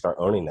 And if you start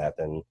owning that,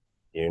 then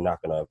you're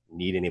not going to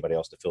need anybody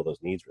else to fill those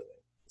needs, really.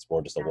 It's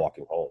more just a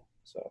walking home.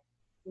 So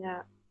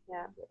yeah.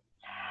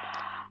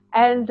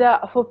 And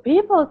for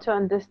people to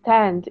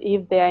understand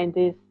if they are in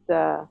this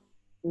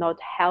not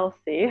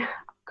healthy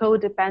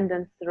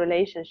codependent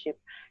relationship,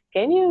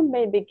 can you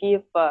maybe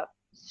give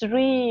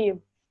 3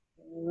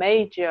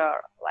 major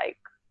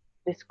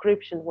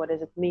description? What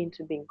does it mean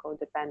to be in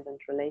codependent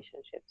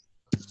relationships?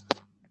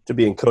 To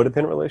be in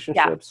codependent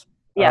relationships?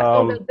 Yeah.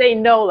 So that they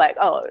know,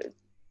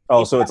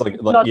 so it's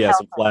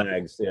some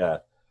flags. Yeah.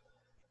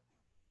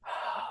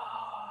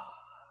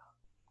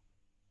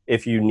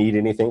 If you need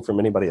anything from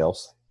anybody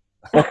else,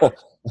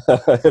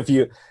 if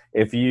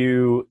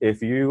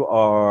you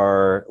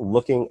are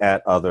looking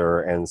at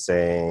other and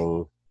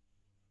saying,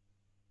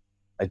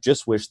 I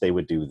just wish they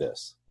would do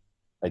this.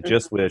 I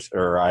just wish,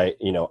 or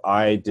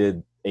I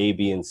did A,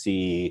 B, and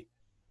C,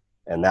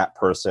 and that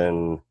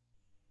person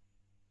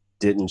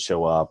didn't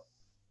show up.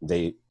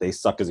 They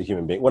suck as a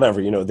human being,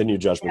 whatever, then your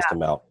judgments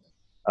come out.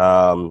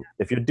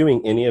 If you're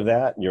doing any of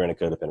that, you're in a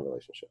codependent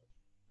relationship.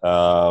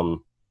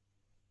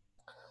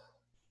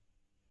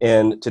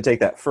 And to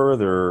take that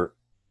further,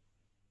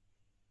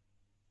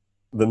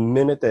 the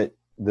minute that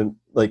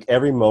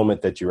every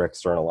moment that you're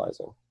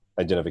externalizing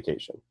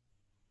identification.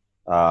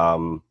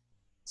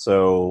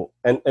 So,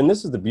 and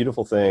this is the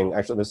beautiful thing,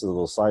 actually, this is a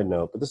little side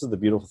note, but this is the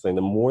beautiful thing.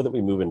 The more that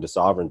we move into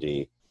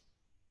sovereignty,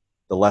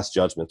 the less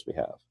judgments we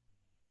have.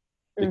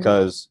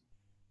 Because,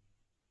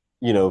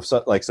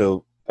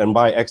 and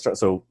by external,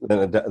 so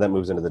then that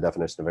moves into the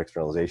definition of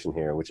externalization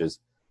here, which is,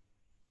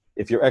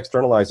 if you're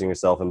externalizing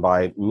yourself, and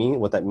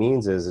what that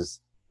means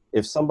is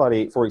if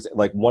somebody, for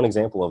example, one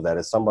example of that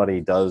is somebody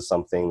does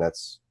something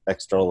that's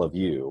external of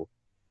you,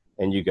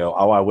 and you go,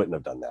 oh, I wouldn't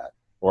have done that,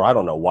 or I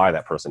don't know why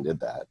that person did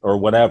that, or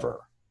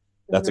whatever.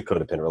 That's a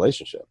codependent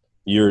relationship.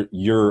 You're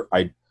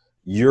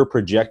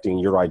projecting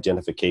your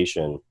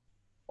identification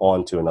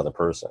onto another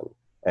person,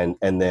 and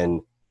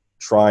then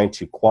trying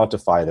to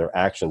quantify their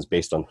actions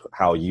based on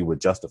how you would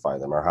justify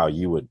them, or how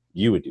you would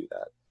do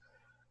that.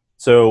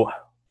 So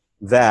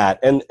that,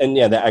 and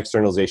the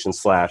externalization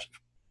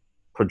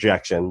 /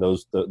 projection,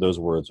 those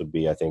words would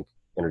be, I think,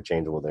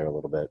 interchangeable there a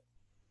little bit.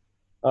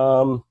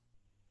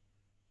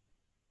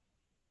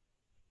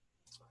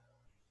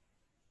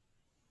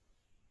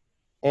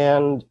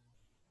 And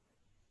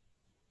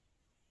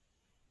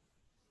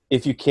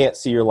if you can't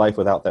see your life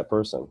without that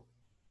person,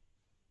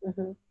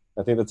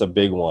 I think that's a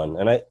big one.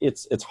 And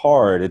it's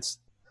hard.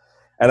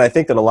 And I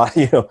think that a lot,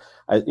 if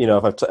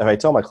I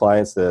tell my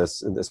clients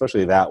this,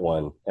 especially that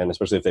one, and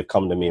especially if they've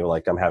come to me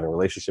like I'm having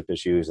relationship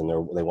issues and they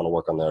want to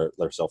work on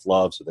their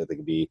self-love so that they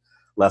can be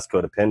less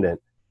codependent.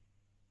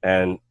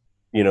 And,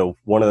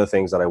 one of the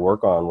things that I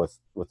work on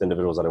with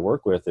individuals that I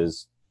work with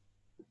is,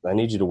 I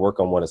need you to work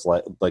on what it's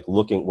like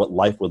looking what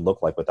life would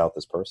look like without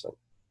this person.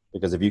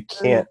 Because if you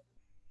can't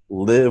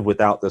live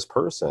without this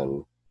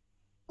person,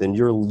 then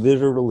you're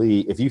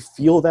literally, if you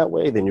feel that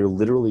way, then you're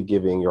literally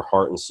giving your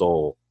heart and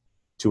soul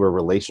to a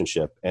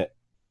relationship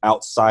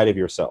outside of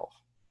yourself.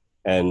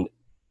 And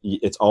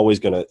it's always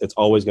going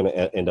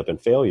to end up in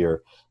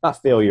failure,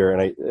 not failure.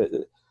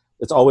 And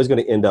it's always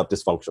going to end up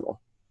dysfunctional.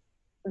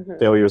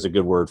 Failure is a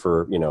good word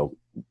for,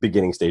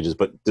 beginning stages,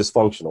 but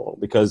dysfunctional,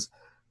 because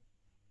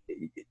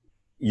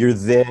you're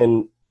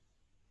then,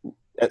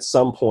 at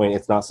some point,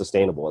 it's not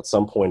sustainable. At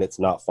some point, it's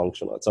not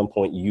functional. At some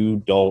point,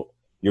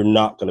 you're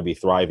not going to be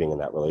thriving in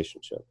that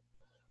relationship.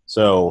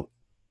 So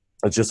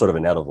it's just sort of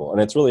inevitable. And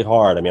it's really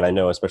hard. I mean, I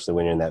know, especially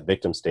when you're in that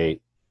victim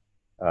state,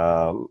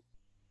 and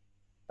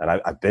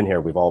I've been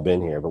here, we've all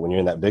been here, but when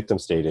you're in that victim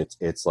state,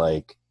 it's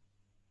like,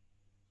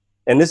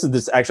 and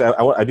actually,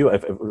 I do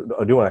want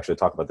to actually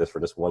talk about this for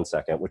just 1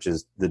 second, which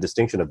is the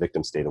distinction of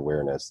victim state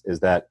awareness, is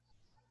that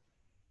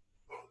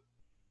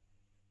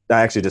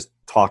I actually just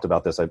talked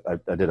about this. I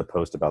did a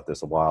post about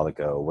this a while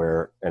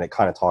ago and it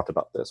kind of talked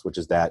about this, which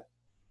is that,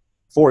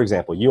 for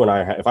example, you and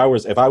I, if I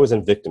was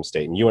in victim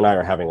state and you and I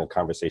are having a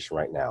conversation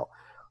right now,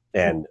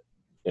 and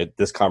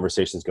this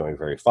conversation is going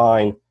very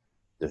fine,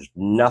 there's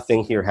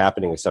nothing here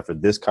happening except for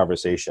this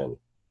conversation,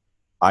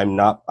 I'm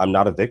not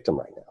a victim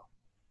right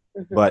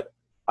now. But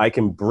I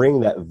can bring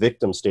that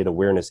victim state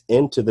awareness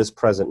into this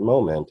present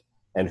moment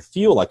and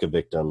feel like a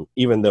victim,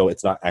 even though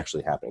it's not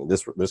actually happening.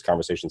 This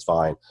conversation's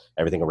fine,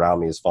 everything around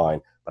me is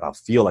fine, but I'll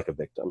feel like a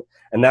victim.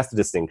 And that's the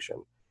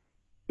distinction.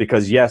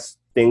 Because yes,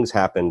 things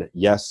happened.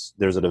 Yes,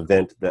 there's an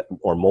event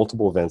or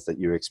multiple events that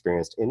you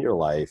experienced in your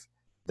life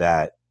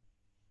that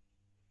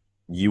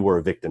you were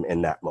a victim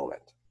in that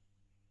moment.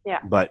 Yeah.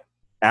 But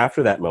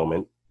after that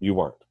moment, you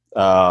weren't.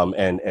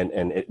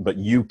 But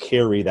you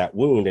carry that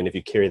wound, and if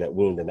you carry that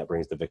wound, then that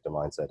brings the victim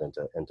mindset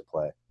into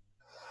play.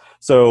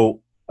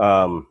 So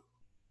now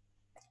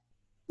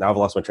I've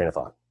lost my train of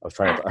thought. I was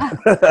trying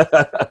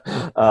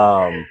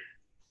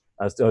to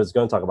I was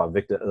going to talk about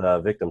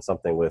victim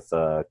something with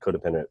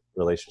codependent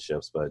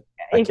relationships, but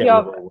I If can't you're,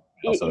 remember what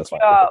else, so that's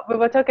fine. we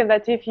were talking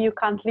that if you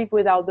can't live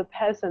without the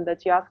person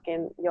that you're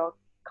asking your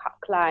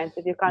clients,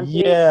 if you can't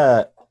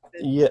live.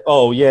 Yeah.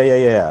 Oh,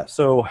 yeah.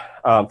 So,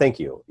 thank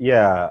you.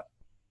 Yeah.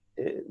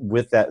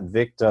 With that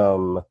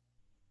victim,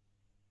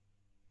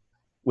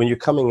 when you're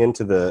coming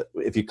into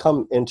if you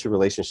come into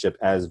relationship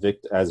as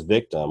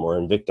victim or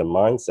in victim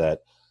mindset,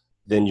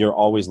 then you're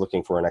always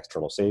looking for an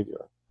external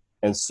savior.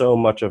 And so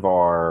much of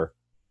our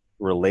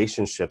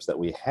relationships that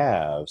we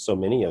have, so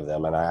many of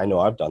them, and I know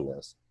I've done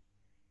this,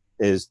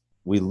 is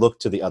we look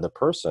to the other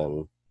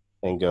person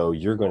and go,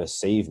 you're going to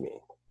save me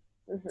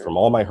from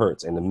all my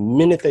hurts. And the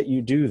minute that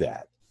you do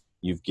that,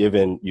 you've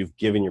given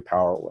your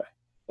power away.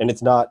 And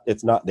it's not,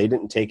 they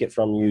didn't take it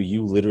from you.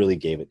 You literally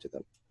gave it to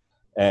them.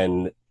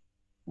 And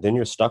then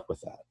you're stuck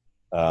with that.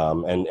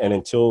 And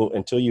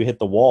until you hit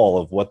the wall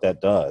of what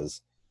that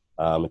does,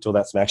 until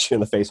that smacks you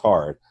in the face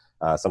hard,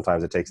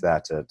 sometimes it takes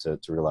that to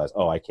realize,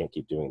 oh, I can't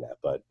keep doing that.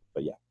 But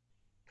yeah.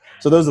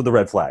 So those are the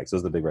red flags.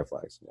 Those are the big red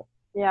flags.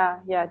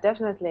 Yeah,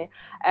 definitely.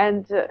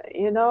 And,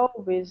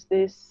 with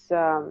this,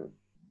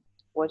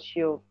 what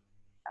your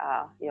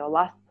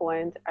last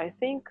point, I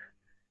think,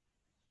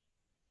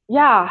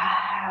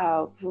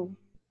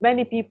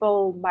 many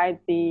people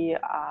might be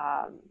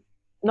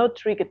not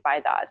triggered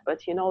by that, but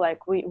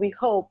like we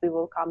hope we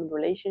will come in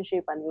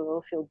relationship and we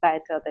will feel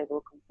better, they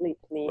will complete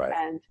me. Right.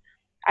 And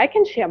I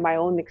can share my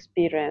own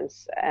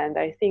experience, and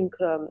I think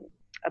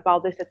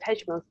about this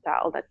attachment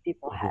style that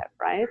people have,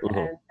 right?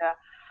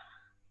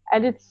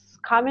 And it's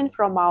coming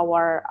from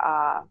our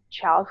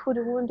childhood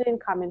wounding,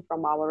 coming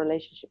from our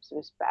relationships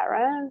with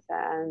parents.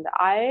 And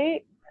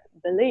I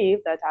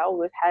believe that I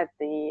always had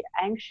the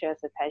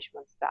anxious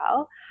attachment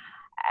style.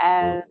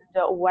 And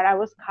when I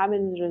was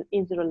coming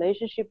into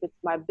relationship,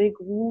 it's my big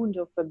wound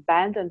of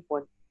abandonment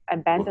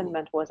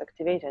was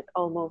activated.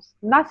 Almost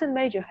nothing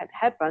major had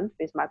happened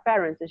with my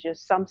parents. It's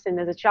just something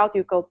as a child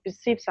you could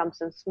perceive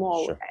something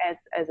small. Sure.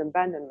 as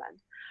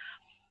abandonment.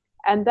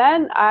 And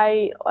then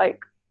I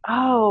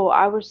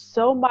was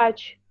so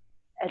much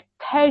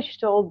attached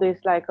to all this,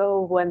 like,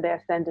 oh, when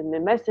they're sending me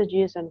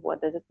messages and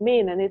what does it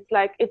mean? And it's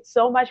like, it's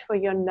so much for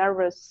your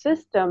nervous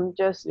system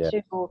just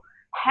to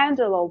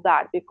handle all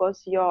that,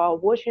 because you're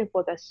watching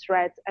for the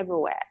threats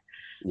everywhere.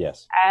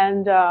 Yes.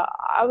 And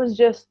I was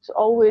just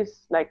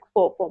always like,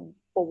 for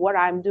what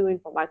I'm doing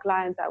for my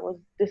clients, I was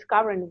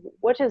discovering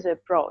what is the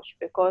approach,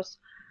 because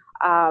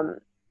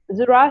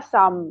there are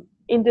some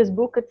in this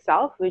book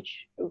itself,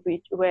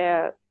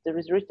 where there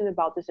is written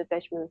about this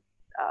attachment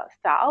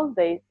style.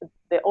 They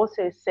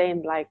also is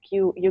saying like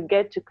you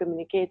get to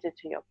communicate it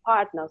to your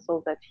partner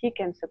so that he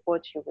can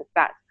support you with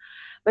that.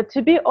 But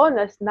to be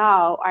honest,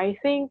 now I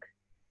think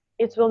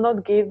it will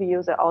not give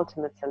you the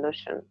ultimate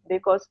solution,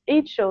 because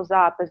it shows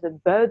up as a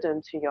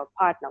burden to your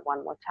partner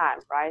one more time,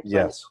 right?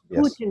 Yes.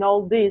 Putting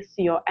all this,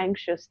 your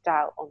anxious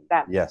style on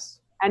them. Yes.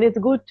 And it's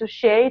good to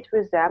share it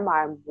with them.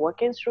 I'm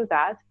working through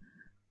that.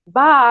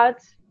 But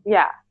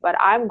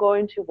I'm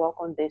going to work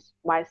on this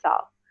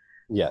myself.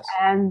 Yes.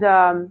 And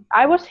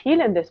I was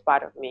healing this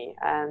part of me,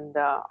 and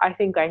I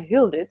think I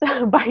healed it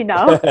by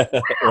now. Right.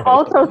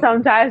 Also,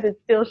 sometimes it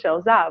still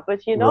shows up, but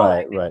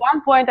at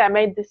one point I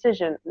made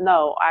decision.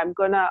 No, I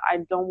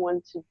don't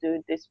want to do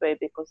it this way,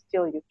 because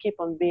still you keep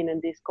on being in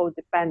this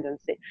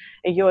codependency,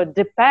 and you're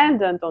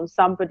dependent on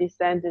somebody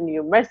sending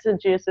you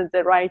messages at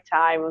the right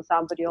time, or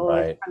somebody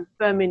always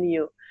confirming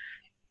you.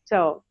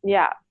 So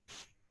yeah.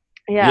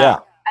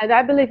 And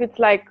I believe it's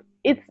like,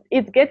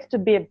 it gets to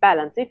be a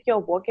balance. If you're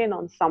working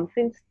on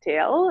something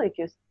still,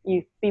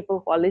 if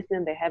people who are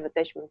listening, they have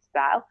attachment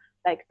style,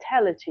 like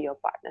tell it to your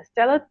partners.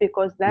 Tell it,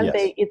 because then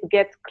it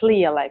gets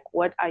clear, like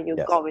what are you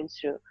going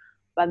through.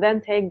 But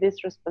then take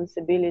this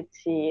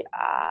responsibility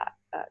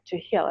to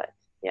heal it.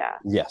 Yeah.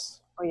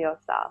 Yes. For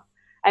yourself.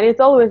 And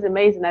it's always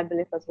amazing, I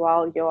believe as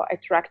well, you're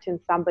attracting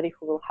somebody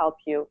who will help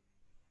you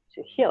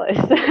to heal it.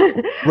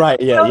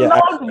 Right. Yeah.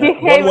 One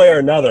way or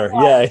another.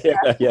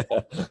 Yeah.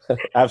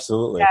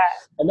 Absolutely. Yeah.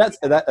 And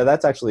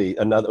that's actually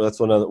that's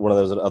one of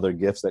those other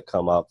gifts that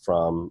come up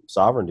from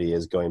sovereignty,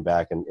 is going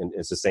back and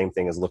it's the same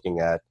thing as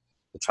looking at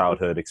the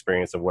childhood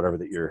experience of whatever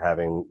that you're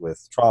having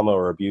with trauma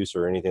or abuse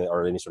or anything,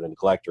 or any sort of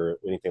neglect or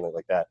anything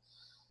like that.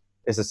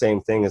 It's the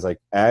same thing as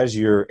like,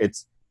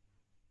 it's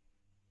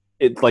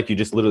like you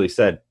just literally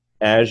said,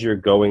 as you're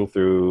going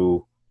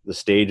through the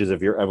stages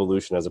of your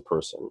evolution as a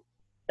person,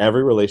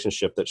 every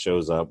relationship that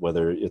shows up,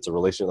 whether it's a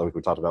relationship like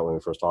we talked about when we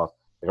first talked,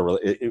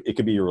 it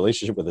could be your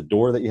relationship with a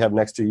door that you have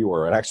next to you,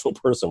 or an actual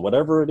person,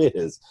 whatever it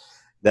is,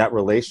 that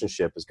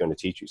relationship is going to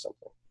teach you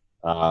something.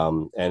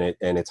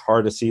 And it's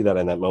hard to see that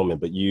in that moment,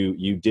 but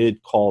you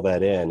did call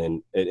that in,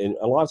 and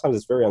a lot of times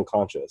it's very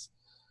unconscious.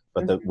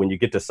 But when you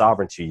get to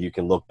sovereignty, you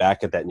can look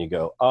back at that and you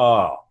go,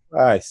 oh,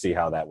 I see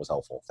how that was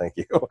helpful. Thank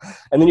you.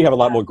 And then you have a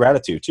lot more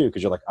gratitude too,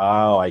 because you're like,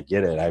 oh, I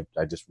get it.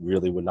 I just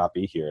really would not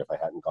be here if I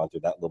hadn't gone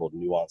through that little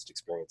nuanced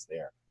experience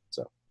there.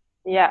 So.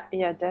 Yeah,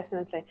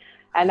 definitely.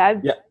 And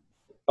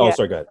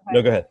sorry, go ahead.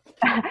 No, go ahead.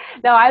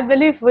 No, I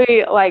believe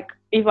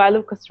if I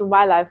look through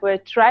my life, we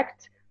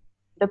attract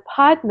the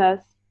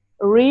partners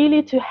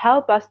really to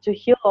help us to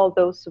heal all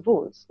those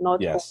wounds,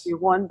 not Yes. only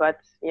one, but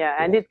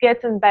and it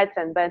gets better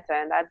and better.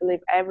 And I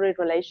believe every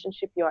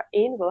relationship you're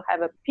in will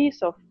have a piece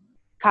of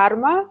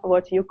karma,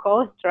 what you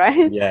call it,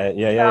 right?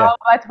 Yeah.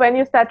 But when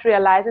you start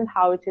realizing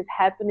how it is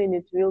happening,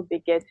 it will be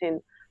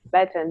getting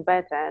better and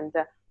better. And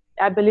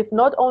I believe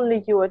not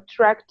only you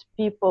attract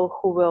people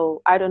who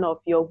will, I don't know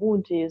if your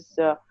wound is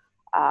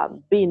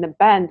being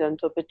abandoned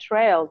or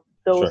betrayal,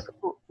 Sure.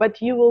 but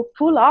you will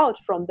pull out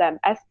from them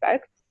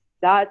aspects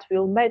that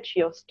will match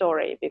your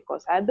story,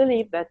 because I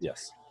believe that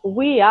Yes.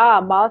 we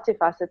are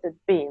multifaceted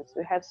beings.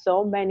 We have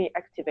so many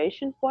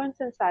activation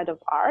points inside of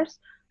ours,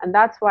 and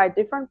that's why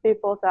different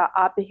people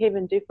are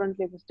behaving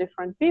differently with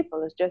different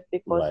people. It's just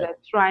because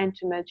they're trying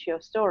to match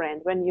your story.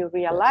 And when you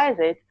realize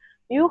it,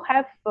 you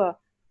have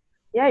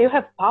you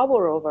have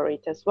power over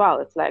it as well.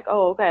 It's like,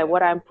 oh, okay,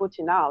 what I'm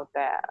putting out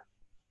there.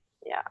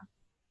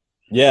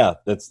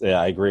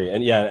 I agree.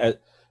 And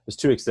there's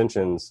two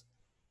extensions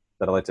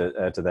that I'd like to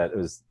add to that. It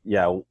was,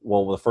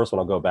 well, the first one,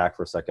 I'll go back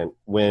for a second.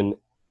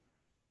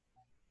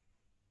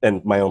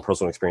 And my own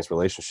personal experience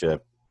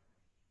relationship,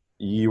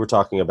 you were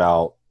talking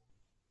about,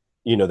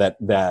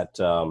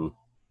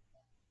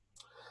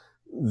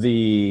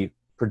 the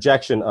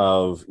projection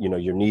of,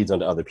 your needs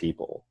onto other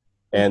people.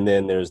 And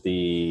then there's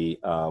the,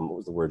 what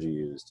was the word you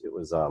used? It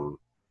was,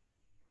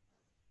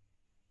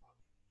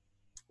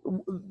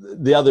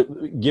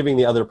 giving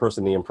the other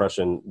person the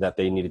impression that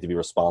they needed to be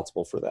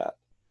responsible for that.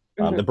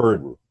 The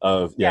burden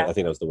of, I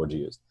think that was the word you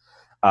used.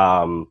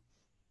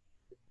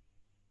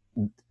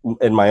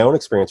 In my own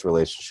experience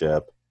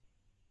relationship,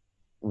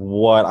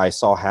 what I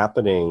saw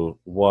happening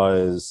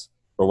was,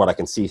 or what I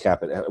can see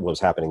was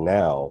happening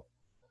now,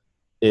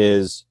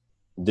 is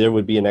there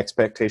would be an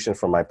expectation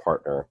from my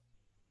partner.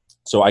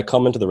 So I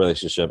come into the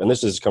relationship, and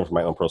this has come from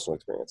my own personal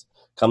experience,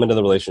 come into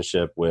the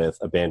relationship with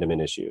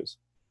abandonment issues,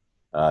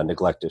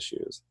 neglect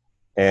issues.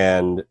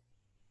 And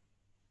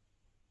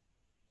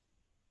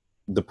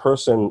the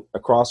person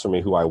across from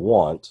me who I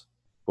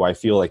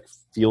feel like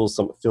fills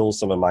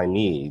some of my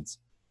needs,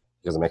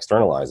 because I'm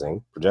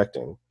externalizing,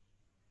 projecting,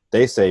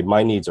 they say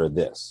my needs are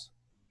this.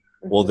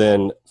 Well,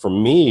 then for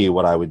me,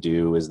 what I would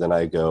do is then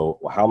I go,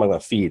 well, how am I going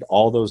to feed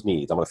all those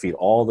needs? I'm going to feed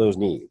all those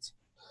needs.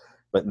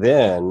 But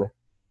then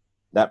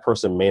that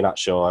person may not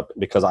show up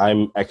because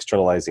I'm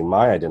externalizing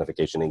my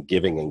identification and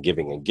giving and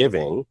giving and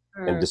giving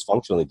and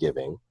dysfunctionally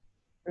giving.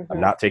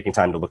 I'm not taking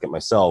time to look at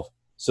myself.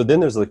 So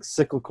then there's a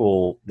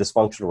cyclical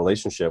dysfunctional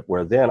relationship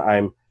where then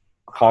I'm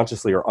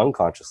consciously or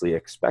unconsciously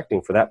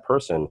expecting for that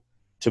person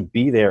to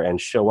be there and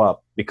show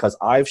up because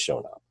I've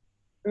shown up.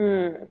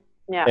 And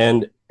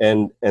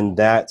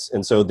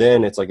so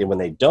then it's like, and when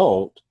they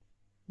don't,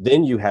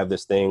 then you have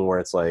this thing where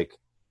it's like,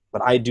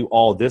 but I do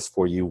all this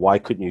for you. Why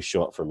couldn't you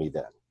show up for me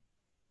then?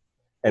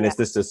 And it's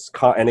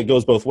and it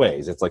goes both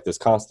ways. It's like this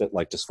constant,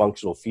 like,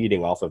 dysfunctional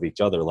feeding off of each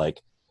other.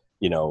 Like,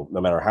 no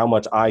matter how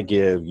much I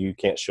give, you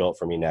can't show up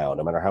for me now,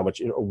 no matter how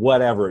much,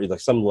 whatever, like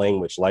some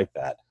language like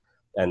that.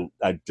 And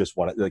I just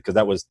want to, because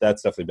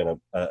that's definitely been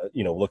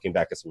looking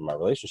back at some of my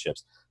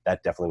relationships,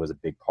 that definitely was a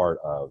big part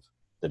of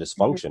the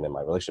dysfunction in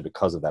my relationship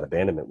because of that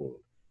abandonment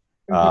wound.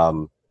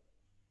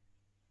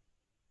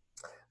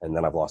 And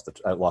then I've lost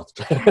it. But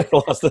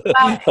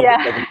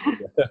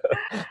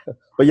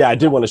I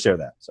did want to share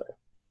that. Sorry.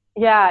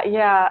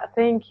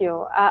 Thank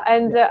you.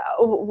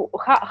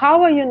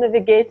 How are you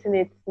navigating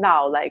it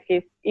now? Like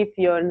if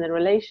you're in a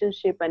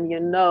relationship and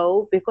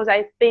because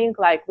I think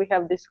like we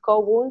have these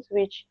core wounds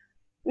which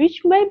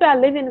maybe are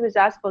living with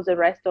us for the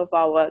rest of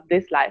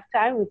this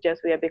lifetime.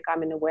 We are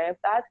becoming aware of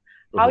that.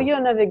 How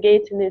you're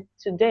navigating it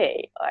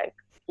today? Like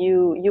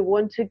you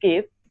want to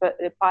give, but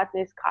the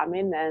partner is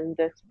coming and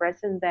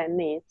expressing their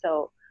needs.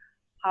 So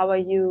how are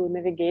you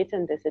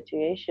navigating the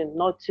situation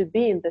not to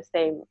be in the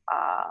same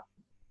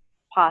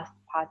past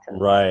pattern?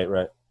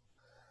 Right.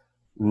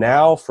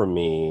 Now for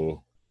me,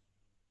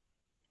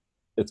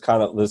 it's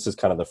this is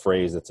kind of the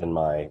phrase that's in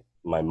my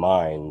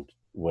mind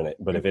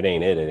but if it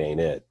ain't it, it ain't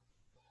it.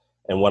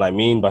 And what I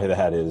mean by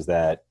that is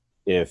that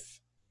if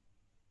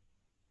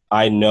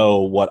I know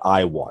what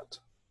I want,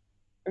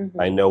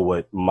 I know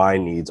what my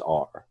needs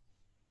are,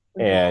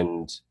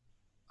 and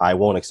I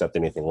won't accept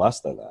anything less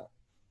than that,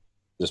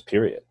 just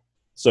period.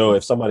 So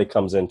if somebody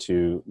comes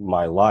into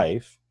my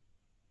life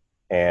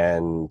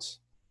and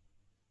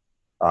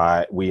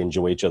we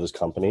enjoy each other's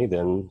company,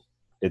 then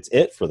it's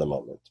it for the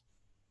moment.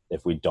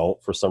 If we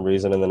don't, for some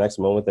reason, in the next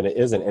moment, then it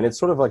isn't. And it's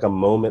sort of like a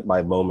moment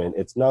by moment.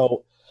 It's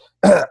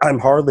I'm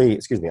hardly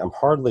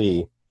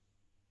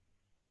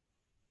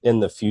in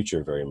the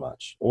future very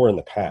much, or in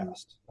the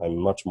past. I'm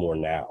much more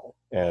now.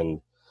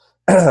 And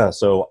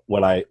so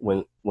when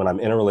I'm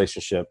in a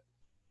relationship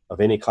of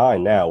any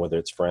kind now, whether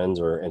it's friends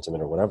or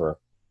intimate or whatever,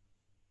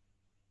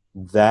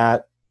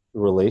 that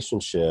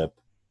relationship,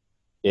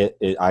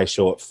 I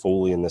show up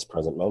fully in this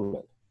present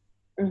moment.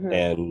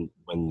 And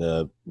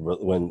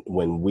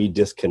when we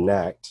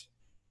disconnect,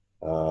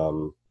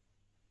 when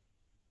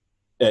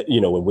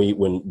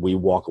we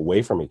walk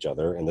away from each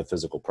other in the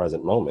physical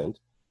present moment,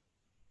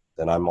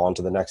 then I'm on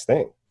to the next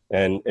thing.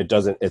 And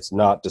it's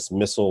not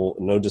dismissal,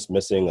 no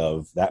dismissing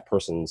of that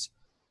person's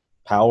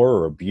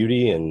power or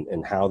beauty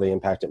and how they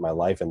impacted my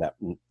life in that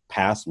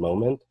past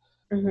moment.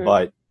 Mm-hmm.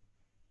 But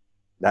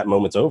that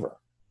moment's over.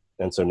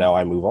 And so now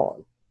I move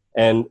on.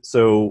 And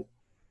so,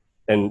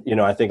 and, you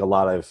know, I think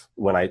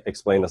when I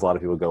explain this, a lot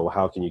of people go, well,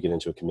 how can you get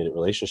into a committed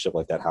relationship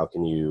like that? How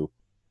can you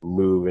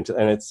move into,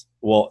 and it's,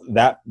 well,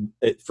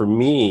 for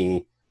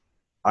me,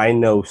 I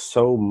know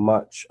so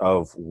much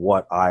of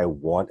what I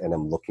want and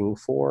am looking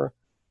for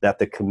that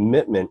the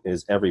commitment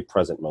is every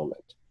present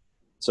moment.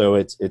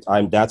 So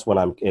that's when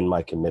I'm in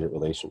my committed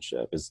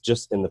relationship, is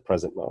just in the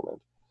present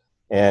moment.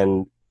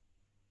 And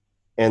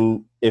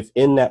if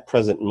in that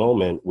present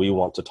moment we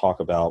want to talk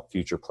about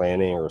future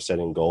planning or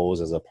setting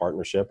goals as a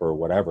partnership or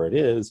whatever it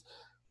is,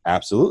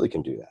 absolutely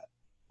can do that.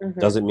 Mm-hmm.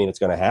 Doesn't mean it's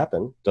going to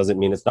happen. Doesn't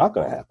mean it's not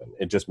going to happen.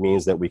 It just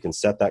means that we can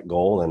set that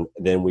goal and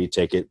then we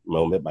take it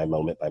moment by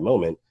moment by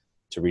moment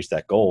to reach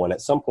that goal. And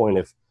at some point,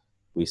 if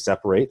we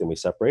separate, then we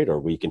separate, or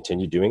we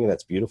continue doing it,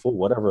 that's beautiful,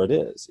 whatever it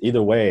is.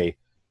 Either way,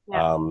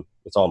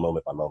 it's all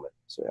moment by moment.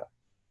 So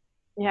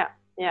yeah.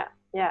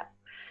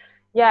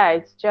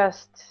 It's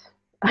just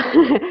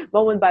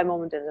moment by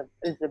moment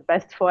is the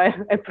best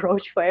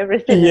approach for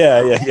everything.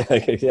 Yeah,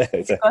 exactly.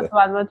 Because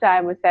one more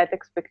time we set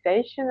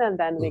expectation and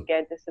then we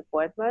get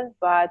disappointment.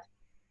 But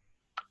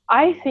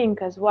I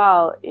think as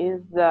well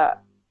is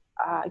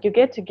you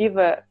get to give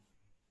a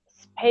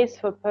space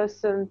for a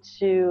person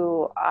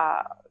to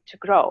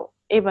grow,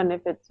 even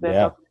if we're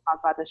talking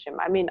about partnership.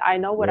 I mean, I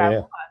know what I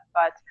want,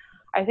 but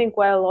I think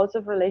while lots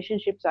of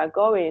relationships are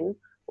going,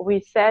 we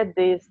set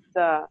this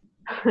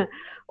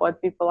what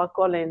people are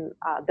calling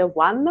the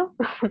one.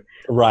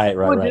 Right.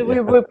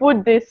 We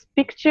put this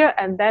picture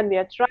and then we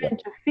are trying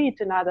to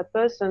fit another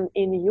person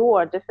in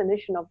your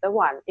definition of the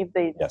one. If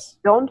they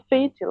don't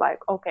fit, you're like,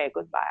 okay,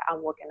 goodbye,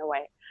 I'm walking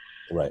away.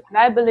 Right. And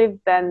I believe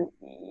then,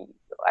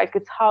 like,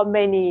 it's how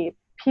many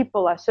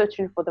people are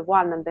searching for the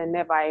one and they're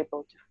never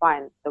able to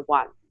find the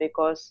one,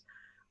 because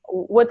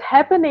what's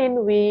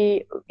happening,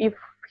 if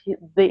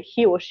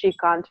he or she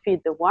can't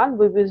fit the one,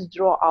 we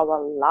withdraw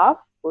our love,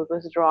 we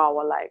withdraw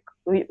our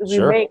we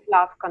make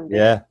love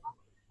conditional,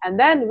 and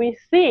then we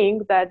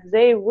think that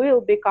they will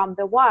become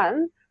the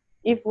one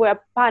if we're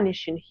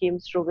punishing him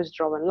through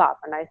withdrawing love.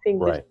 And I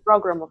think this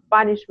program of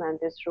punishment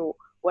is through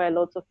where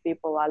lots of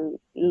people are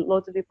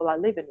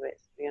living with,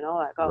 you know,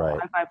 like, oh,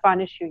 if I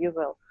punish you, you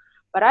will.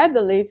 But I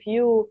believe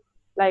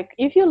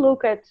if you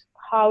look at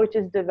how it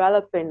is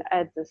developing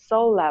at the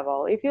soul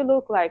level, if you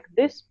look like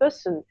this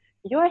person,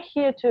 you are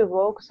here to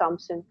evoke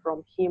something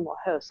from him or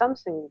her,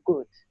 something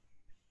good.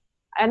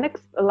 And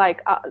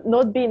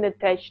not being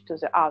attached to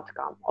the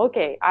outcome.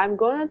 Okay, I'm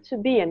going to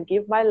be and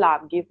give my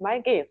love, give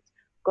my gift,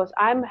 because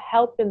I'm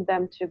helping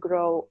them to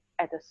grow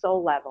at a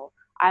soul level.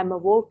 I'm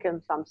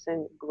evoking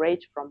something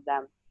great from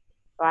them,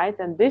 right?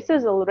 And this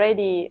is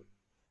already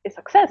a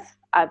success,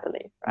 I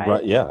believe, right?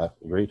 Right, yeah,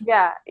 agreed.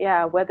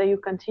 Yeah, whether you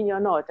continue or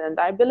not. And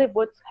I believe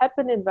what's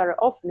happening very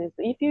often is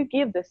if you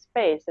give the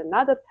space,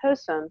 another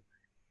person,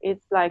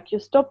 it's like you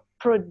stop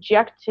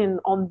projecting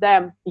on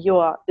them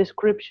your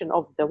description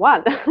of the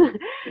one.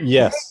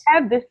 Yes. They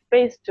have this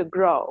space to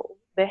grow.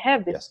 They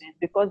have this space,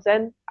 because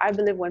then I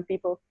believe when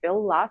people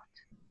feel loved,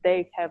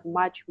 they have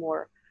much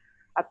more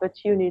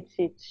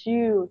opportunity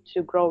to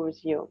grow with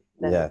you.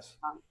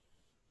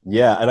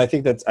 Yeah, and I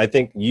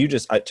think you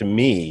just, to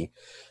me,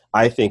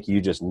 I think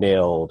you just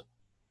nailed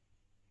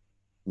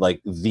like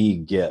the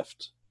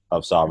gift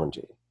of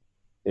sovereignty.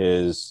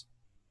 Is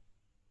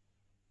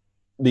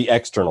the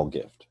external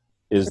gift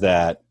is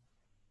that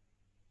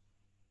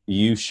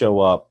you show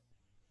up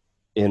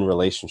in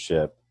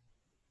relationship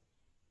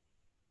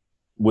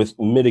with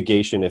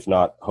mitigation, if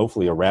not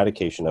hopefully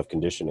eradication of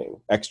conditioning,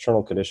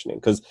 external conditioning.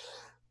 Because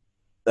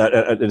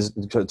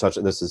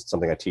this is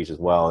something I teach as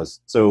well, is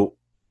so,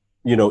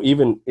 you know,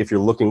 even if you're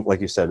looking,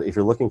 like you said, if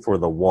you're looking for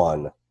the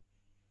one,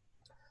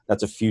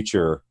 that's a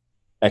future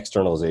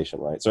externalization,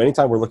 right? So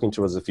anytime we're looking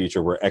towards the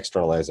future, we're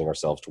externalizing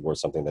ourselves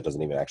towards something that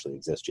doesn't even actually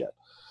exist yet.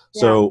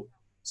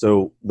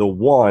 So the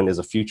one is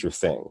a future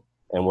thing,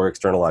 and we're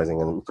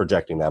externalizing and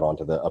projecting that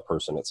onto a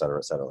person, et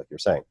cetera, like you're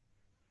saying.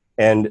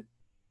 And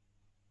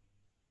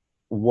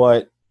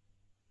what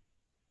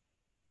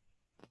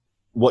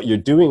you're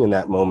doing in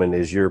that moment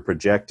is you're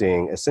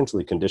projecting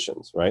essentially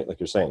conditions, right? Like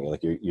you're saying,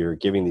 like you're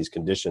giving these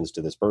conditions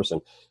to this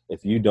person.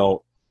 If you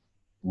don't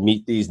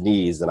meet these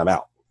needs, then I'm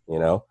out, you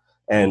know?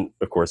 And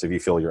of course, if you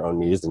fill your own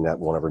needs, then that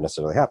won't ever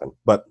necessarily happen.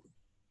 But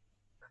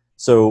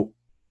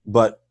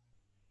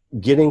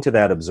getting to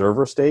that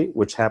observer state,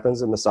 which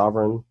happens in the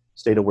sovereign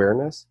state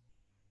awareness,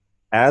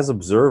 as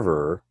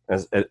observer,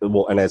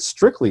 and as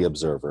strictly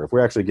observer, if we're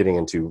actually getting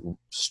into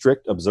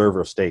strict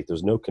observer state,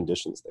 there's no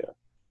conditions there.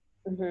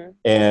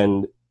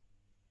 Mm-hmm.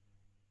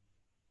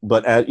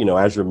 But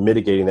as you're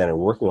mitigating that and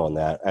working on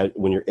that,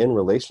 when you're in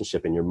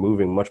relationship and you're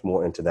moving much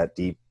more into that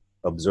deep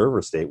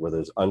observer state where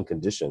there's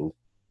unconditioned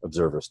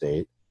observer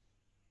state,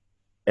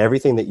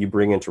 everything that you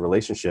bring into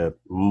relationship,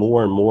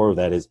 more and more of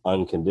that is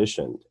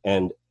unconditioned.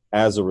 And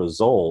as a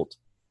result,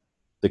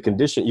 the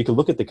condition, you can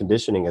look at the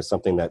conditioning as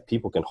something that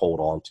people can hold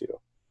on to,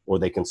 or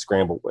they can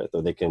scramble with,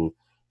 or they can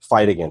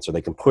fight against, or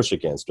they can push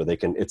against, or they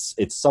can, it's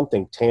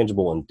something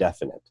tangible and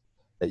definite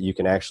that you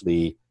can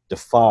actually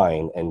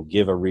define and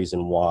give a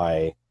reason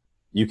why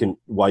you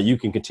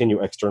can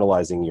continue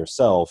externalizing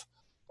yourself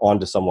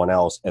onto someone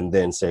else, and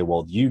then say,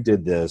 well, you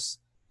did this,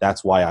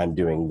 that's why I'm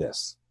doing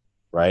this,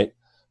 right?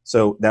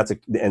 So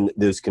and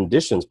those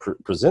conditions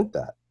present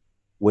that.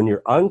 When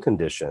you're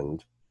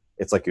unconditioned,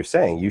 it's like you're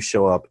saying, you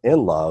show up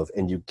in love,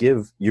 and you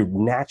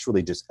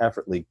naturally just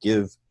effortlessly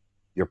give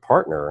your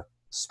partner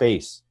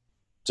space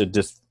to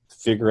just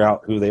figure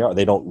out who they are.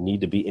 They don't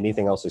need to be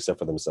anything else except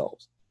for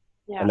themselves.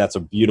 Yeah. And that's a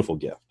beautiful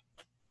gift.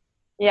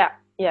 Yeah.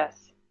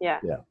 Yes. Yeah.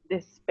 Yeah.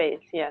 This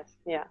space. Yes.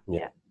 Yeah. Yeah.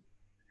 Yeah.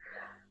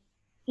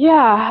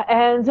 Yeah.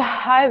 And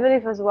I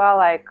believe as well,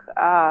 like,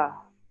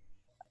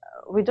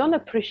 we don't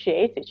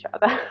appreciate each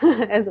other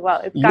as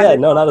well. It's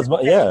not as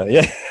much. Yeah.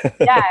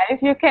 Yeah.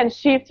 If you can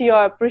shift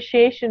your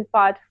appreciation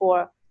part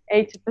for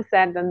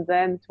 80% and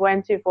then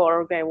 20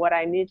 for, okay, what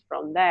I need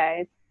from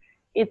there,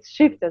 it's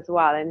shift as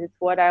well. And it's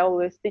what I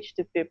always teach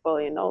to people,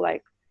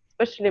 like,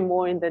 especially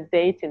more in the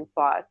dating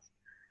part.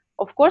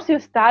 Of course, you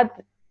start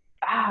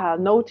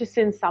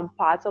noticing some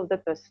parts of the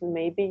person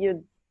maybe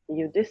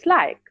you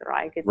dislike,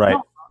 right? It's right.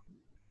 normal.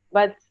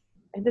 But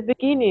at the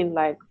beginning,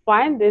 like,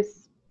 find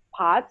these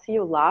parts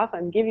you love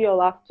and give your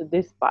love to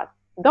this part.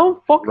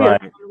 Don't focus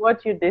on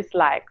what you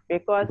dislike,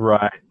 because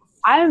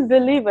I am a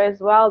believer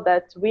as well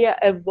that we are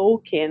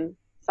evoking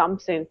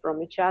something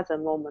from each other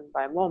moment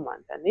by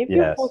moment. And if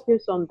you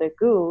focus on the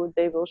good,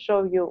 they will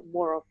show you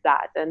more of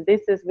that. And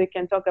we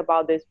can talk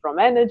about this from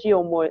energy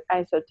or more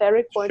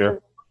esoteric point of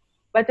view,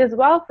 but as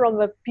well from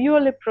a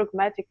purely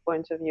pragmatic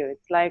point of view.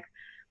 It's like,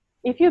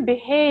 if you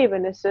behave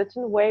in a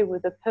certain way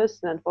with a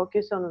person and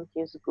focus on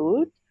his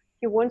good,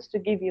 he wants to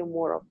give you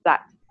more of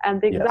that. And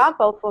the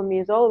example for me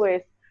is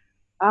always,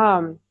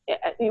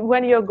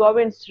 when you're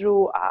going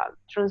through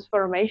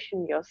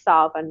transformation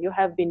yourself, and you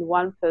have been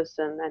one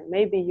person, and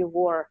maybe you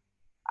were,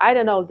 I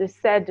don't know, this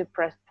sad,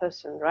 depressed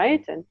person,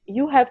 right? And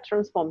you have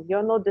transformed.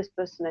 You're not this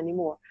person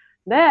anymore.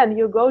 Then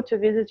you go to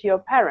visit your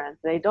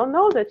parents. They don't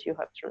know that you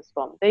have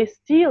transformed. They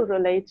still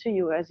relate to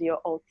you as your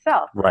old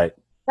self. Right.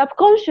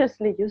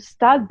 Subconsciously, you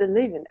start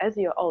believing as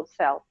your old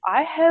self.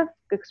 I have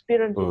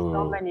experienced it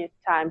so many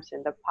times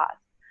in the past.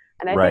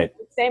 And I think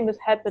the same is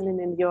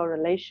happening in your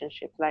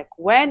relationship. Like,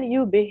 when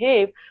you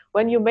behave,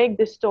 when you make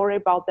the story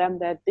about them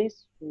that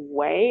this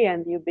way,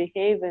 and you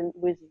behave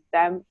with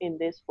them in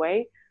this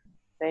way,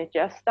 they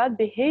just start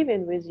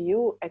behaving with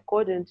you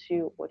according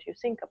to what you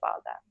think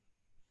about them.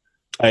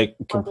 I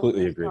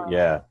completely agree.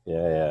 Yeah.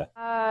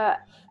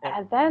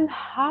 And then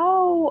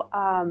how,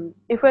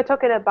 if we're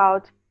talking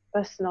about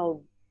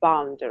personal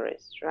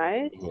boundaries,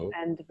 right?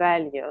 And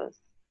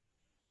values.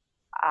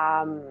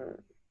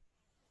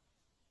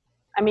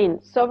 I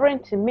mean,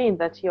 sovereignty means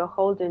that you're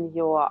holding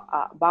your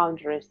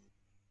boundaries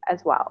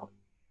as well,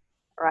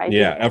 right?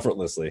 Yeah,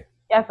 effortlessly.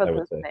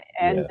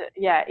 And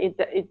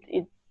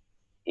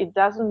it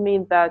doesn't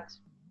mean that,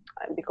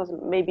 because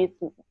maybe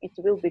it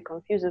will be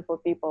confusing for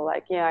people,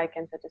 like, I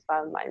can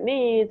satisfy my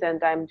needs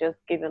and I'm just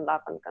giving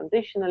love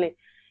unconditionally.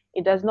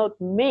 It does not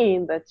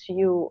mean that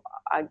you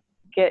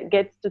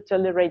get to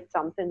tolerate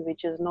something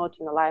which is not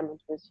in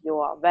alignment with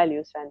your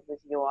values and with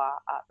your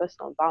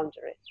personal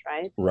boundaries,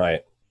 right?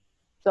 Right.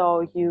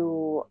 So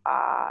you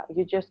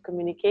just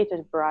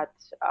communicated, but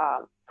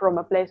from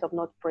a place of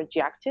not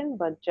projecting,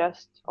 but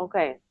just,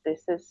 okay,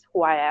 this is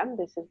who I am,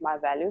 this is my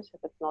values. If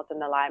it's not in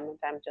alignment,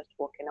 I'm just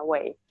walking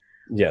away.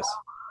 Yes.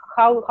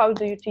 How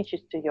do you teach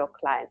it to your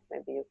clients?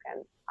 Maybe you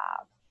can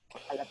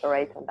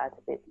elaborate on that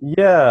a bit.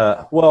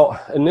 Yeah.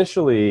 Well,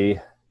 initially,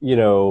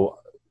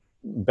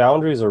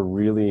 boundaries are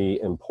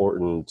really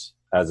important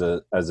as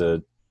a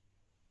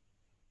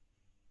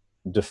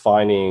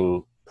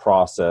defining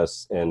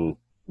process in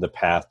the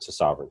path to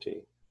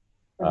sovereignty.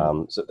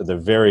 So they're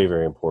very,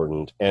 very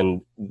important.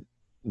 And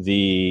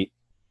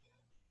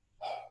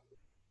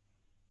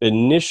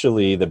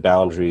initially the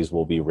boundaries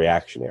will be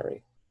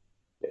reactionary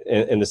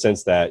in the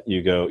sense that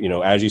you go,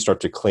 as you start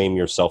to claim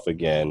yourself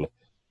again,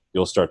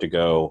 you'll start to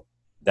go,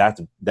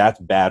 that's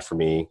bad for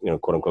me,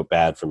 quote unquote,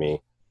 bad for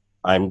me.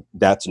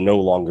 That's no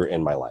longer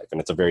in my life. And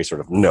it's a very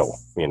sort of no,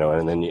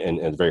 and then and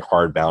a very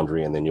hard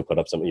boundary. And then you'll put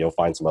up some,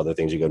 find some other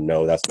things. You go,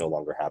 no, that's no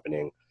longer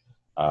happening.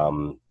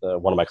 One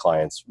of my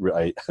clients,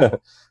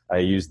 I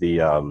use the,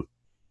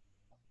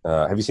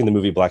 have you seen the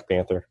movie Black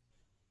Panther?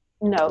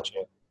 No.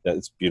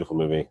 It's a beautiful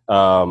movie.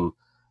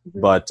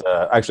 But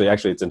actually, I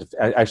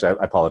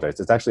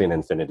apologize. It's actually an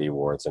Infinity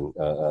War. It's an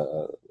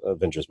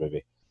Avengers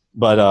movie.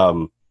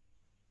 But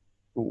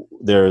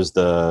there's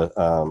the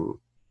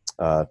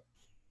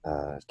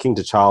King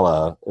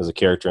T'Challa is a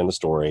character in the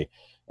story,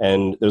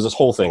 and there's this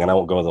whole thing, and I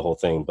won't go into the whole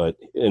thing, but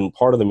in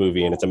part of the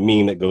movie, and it's a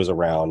meme that goes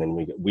around, and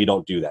we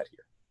don't do that here.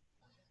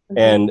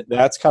 And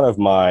that's kind of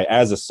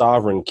as a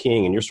sovereign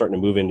king, and you're starting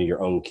to move into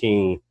your own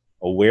king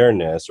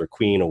awareness or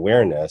queen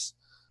awareness,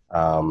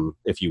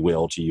 if you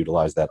will, to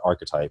utilize that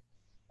archetype,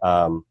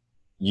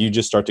 you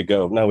just start to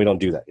go, no, we don't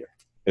do that here.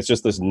 It's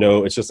just this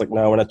no, it's just like,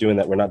 no, we're not doing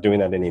that. We're not doing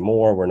that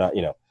anymore. We're not,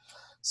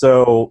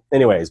 So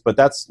anyways, but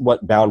that's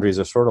what boundaries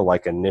are sort of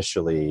like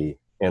initially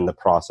in the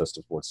process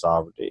towards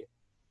sovereignty.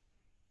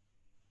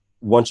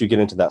 Once you get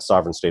into that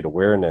sovereign state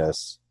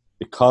awareness,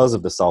 because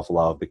of the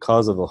self-love,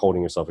 because of the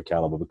holding yourself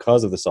accountable,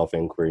 because of the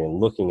self-inquiry and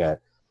looking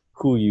at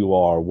who you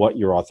are, what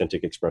your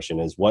authentic expression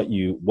is, what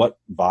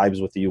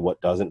vibes with you,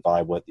 what doesn't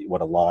vibe with you,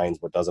 what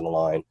aligns, what doesn't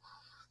align,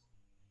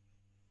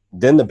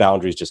 then the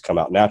boundaries just come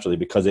out naturally,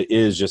 because it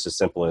is just as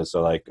simple as,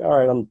 so like, all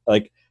right, I'm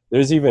like,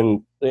 there's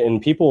even,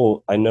 and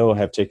people I know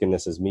have taken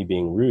this as me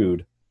being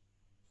rude.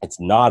 It's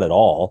not at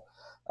all.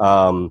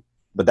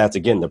 But that's,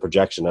 again, the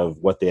projection of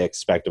what they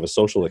expect of a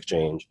social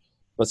exchange.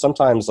 But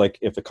sometimes, like,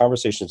 if the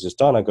conversation is just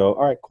done, I go,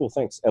 all right, cool,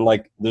 thanks. And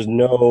like,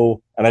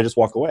 and I just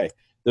walk away.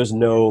 There's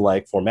no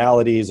like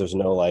formalities. There's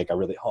no like, I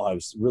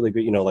was really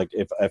good. Like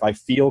if I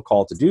feel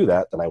called to do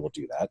that, then I will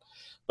do that.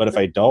 But if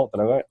I don't,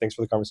 then I'm all right, thanks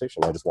for the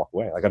conversation. I just walk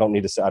away. Like, I don't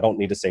need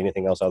to say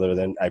anything else other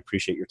than I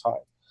appreciate your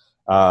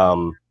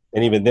time.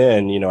 And even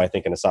then, I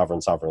think in a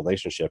sovereign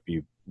relationship,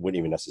 you wouldn't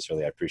even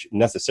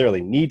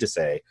necessarily need to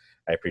say,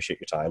 I appreciate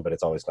your time, but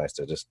it's always nice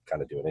to just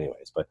kind of do it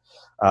anyways. But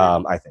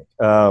I think,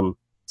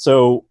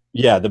 so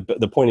yeah,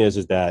 the point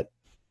is that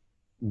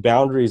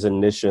boundaries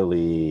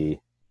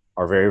initially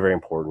are very, very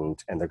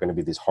important. And they're going to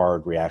be these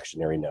hard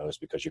reactionary no's,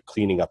 because you're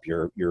cleaning up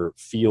your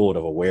field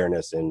of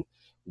awareness and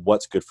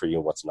what's good for you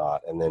and what's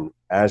not. And then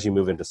as you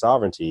move into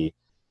sovereignty,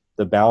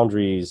 the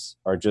boundaries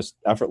are just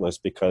effortless,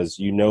 because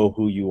you know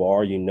who you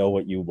are, you know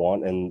what you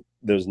want, and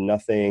there's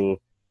nothing,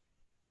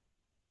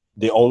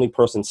 the only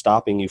person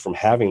stopping you from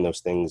having those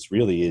things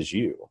really is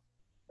you.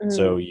 Mm.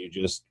 So you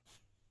just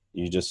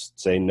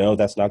say, no,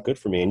 that's not good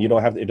for me. And it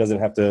doesn't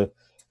have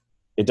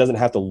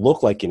to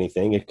look like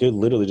anything. It could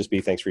literally just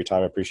be, thanks for your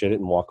time, I appreciate it,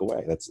 and walk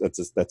away. That's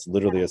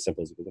literally as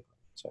simple as it could be.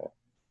 So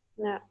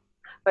yeah.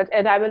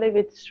 And I believe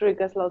it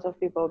triggers lots of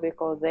people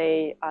because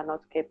they are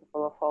not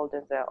capable of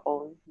holding their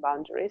own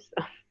boundaries.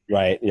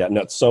 Right. Yeah.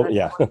 No. So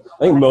yeah, I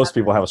think most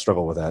people have a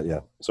struggle with that. Yeah.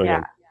 So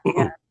yeah.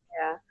 Yeah.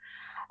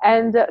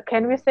 And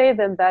can we say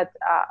then that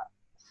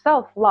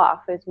self-love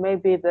is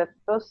maybe the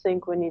first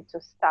thing we need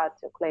to start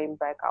to claim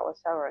back our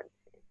sovereignty?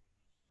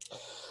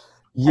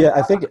 Yeah,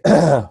 I think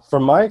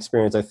from my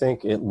experience, I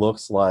think it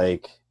looks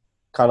like,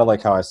 kind of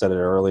like how I said it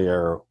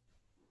earlier,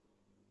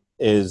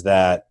 is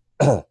that,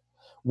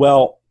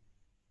 well,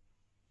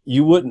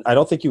 I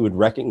don't think you would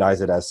recognize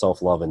it as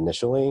self-love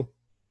initially,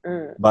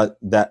 but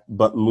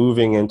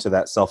moving into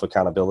that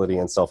self-accountability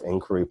and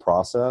self-inquiry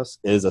process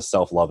is a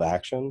self-love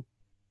action.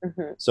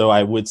 Mm-hmm. So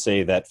I would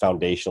say that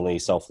foundationally,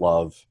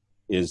 self-love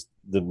is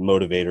the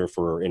motivator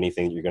for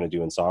anything you're going to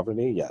do in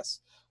sovereignty.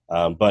 Yes.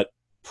 But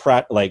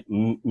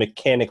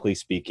mechanically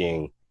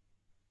speaking,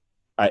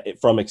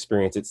 from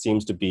experience, it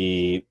seems to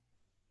be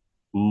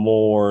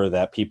more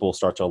that people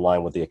start to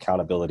align with the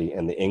accountability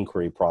and the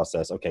inquiry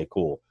process. Okay,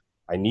 cool.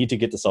 I need to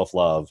get to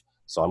self-love,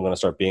 so I'm going to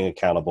start being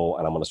accountable,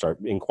 and I'm going to start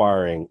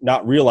inquiring,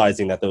 not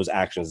realizing that those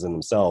actions in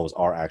themselves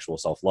are actual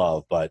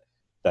self-love, but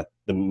that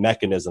the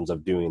mechanisms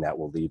of doing that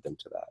will lead them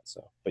to that.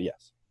 So, but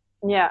yes.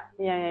 Yeah.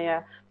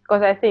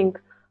 Because I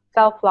think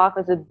self-love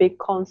is a big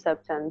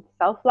concept, and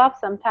self-love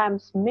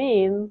sometimes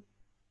means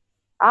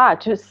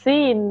just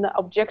seeing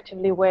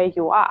objectively where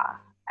you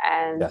are,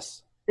 and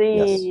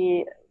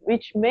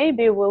which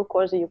maybe will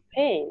cause you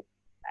pain.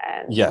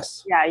 And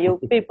yes. Yeah,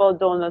 people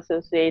don't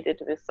associate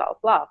it with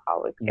self-love.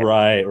 How it can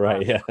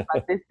right, yeah.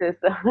 But this is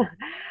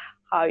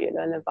how you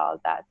learn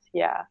about that.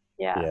 Yeah.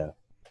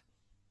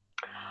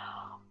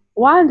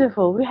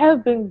 Wonderful. We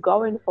have been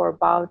going for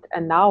about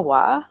an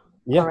hour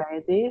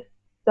already.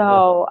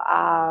 So,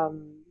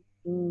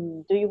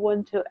 do you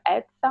want to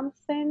add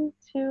something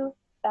to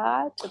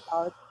that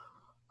about?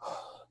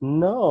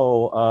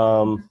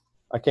 No,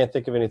 I can't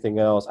think of anything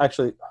else.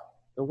 Actually,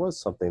 there was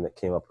something that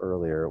came up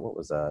earlier. What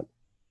was that?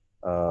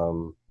 It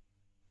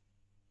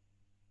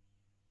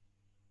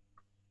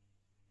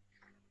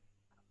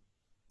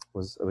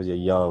was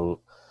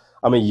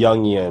I'm a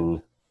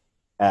Jungian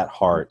at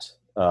heart.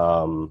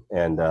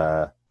 And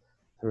there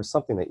was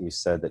something that you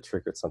said that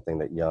triggered something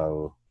that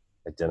Jung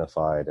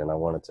identified, and I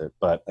wanted to,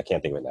 but I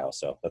can't think of it now,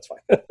 so that's fine.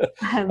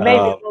 Maybe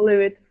we'll leave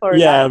it for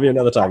it'll be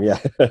another time. Yeah.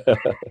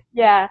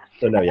 Yeah.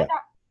 So no,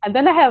 And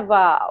then I have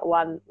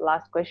one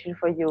last question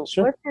for you.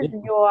 Sure. What is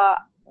your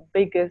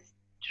biggest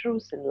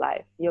truth in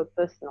life? Your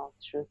personal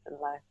truth in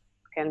life?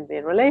 Can be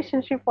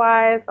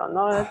relationship-wise or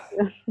not.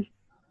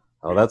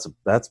 Oh, that's.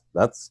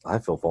 I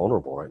feel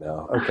vulnerable right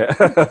now. Okay.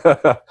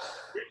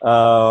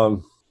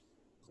 I'm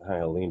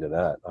gonna lean to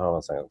that. Hold on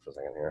a second for a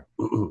second here.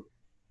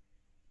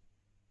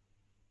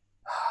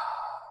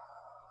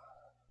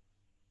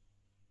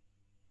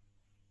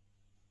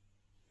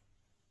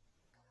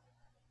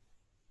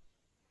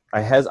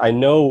 I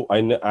know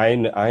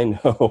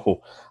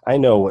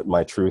what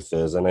my truth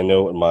is, and I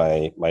know what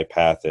my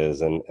path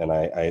is, and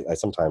I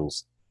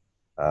sometimes,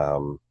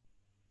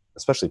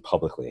 especially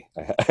publicly,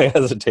 I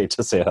hesitate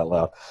to say it out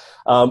loud.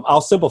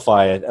 I'll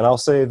simplify it, and I'll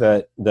say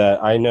that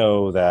I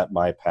know that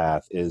my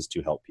path is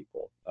to help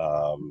people,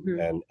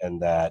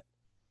 and that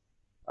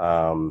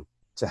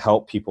to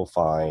help people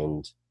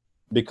find,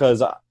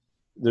 because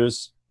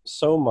there's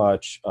so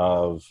much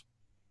of,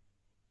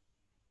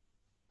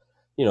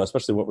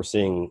 especially what we're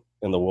seeing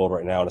in the world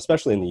right now, and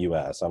especially in the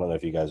U.S. I don't know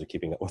if you guys are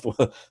keeping up with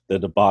the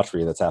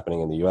debauchery that's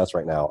happening in the U.S.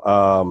 right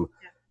now.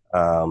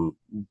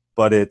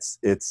 But it's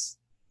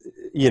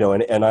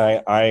and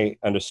I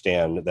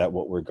understand that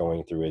what we're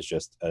going through is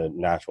just a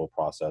natural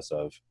process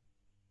of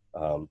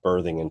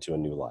birthing into a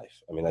new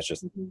life. I mean, that's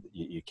just,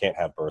 you can't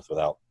have birth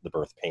without the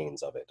birth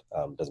pains of it.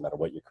 Doesn't matter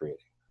what you're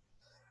creating.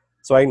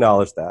 So I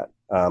acknowledge that.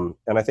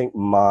 And I think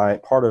my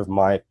part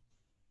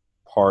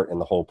in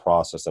the whole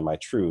process and my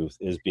truth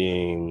is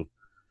being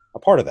a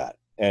part of that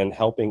and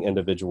helping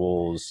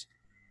individuals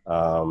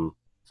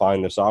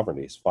find their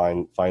sovereignties,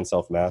 find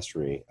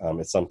self-mastery.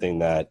 It's something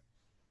that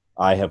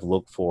I have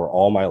looked for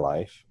all my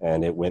life,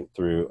 and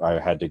I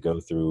had to go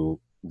through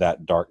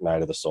that dark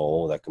night of the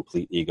soul, that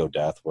complete ego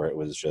death, where it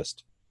was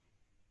just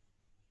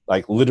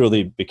like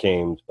literally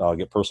became, I'll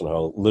get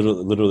personal,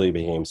 literally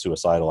became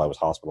suicidal. I was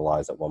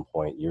hospitalized at one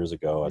point years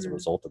ago as a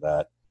result of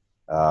that.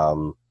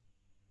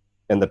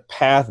 And the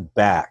path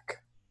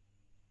back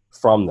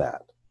from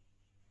that.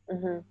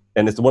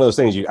 And it's one of those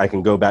things I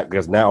can go back,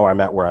 because now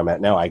I'm at where I'm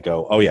at now. I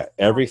go, oh yeah,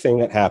 everything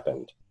that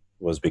happened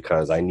was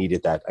because I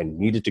needed that. I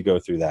needed to go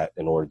through that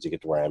in order to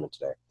get to where I am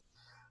today.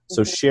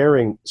 So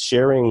sharing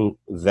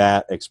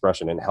that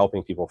expression and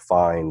helping people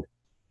find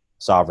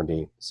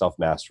sovereignty,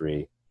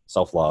 self-mastery,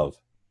 self-love,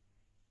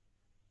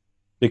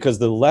 because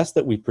the less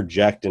that we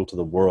project into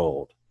the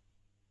world,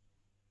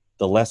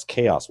 the less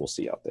chaos we'll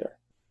see out there,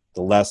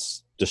 the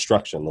less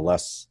destruction, the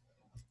less,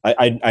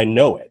 I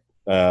know it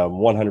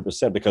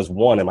 100%, because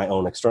one, in my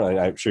own external, and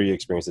I'm sure you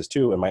experience this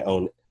too, in my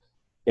own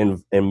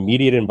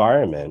immediate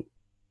environment,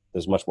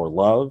 there's much more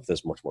love,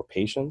 there's much more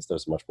patience,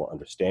 there's much more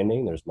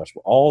understanding, there's much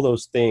more, all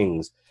those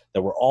things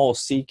that we're all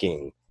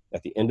seeking.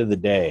 At the end of the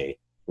day,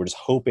 we're just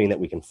hoping that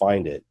we can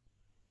find it.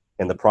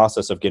 In the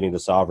process of getting to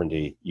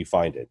sovereignty, you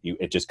find it.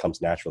 It just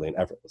comes naturally and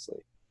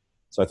effortlessly.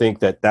 So I think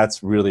that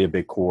that's really a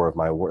big core of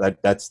my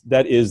work.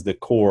 That is the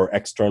core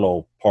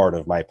external part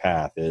of my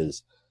path,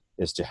 is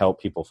to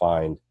help people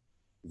find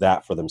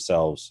that for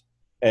themselves,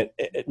 and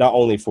not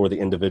only for the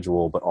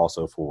individual, but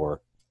also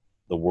for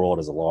the world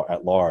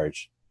at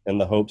large, in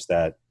the hopes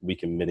that we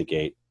can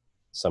mitigate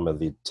some of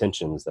the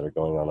tensions that are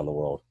going on in the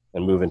world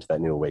and move into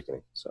that new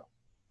awakening. So,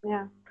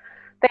 yeah,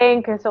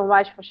 thank you so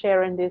much for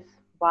sharing this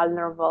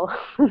vulnerable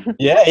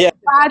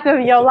part of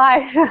your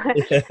life.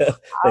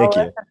 Thank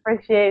you.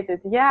 Appreciate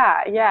it.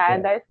 Yeah,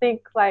 and I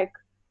think like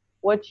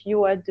what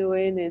you are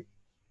doing is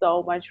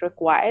so much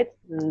required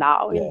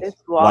now in this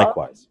world.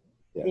 Likewise.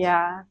 Yes.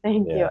 Yeah,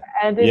 thank you.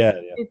 And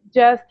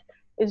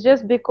it's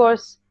just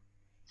because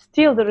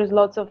still there is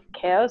lots of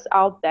chaos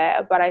out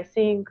there, but I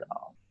think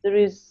there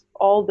is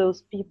all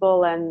those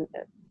people and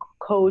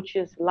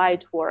coaches,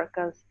 light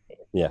workers.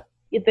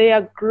 They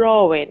are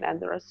growing, and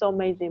there are so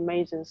many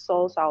amazing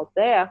souls out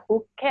there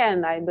who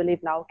can, I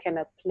believe now, can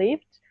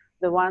uplift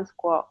the ones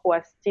who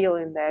are still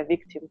in their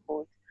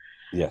victimhood.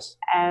 Yes.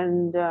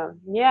 And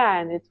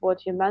and it's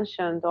what you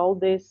mentioned, all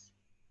this.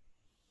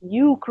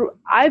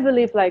 I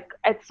believe, like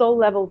at soul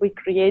level, we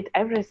create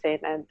everything,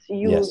 and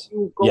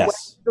you go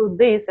through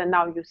this, and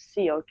now you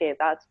see, okay,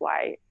 that's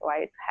why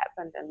it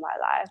happened in my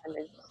life, and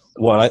it's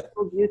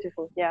so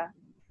beautiful.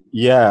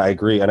 Yeah, I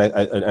agree, and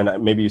I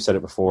maybe you said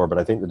it before, but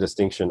I think the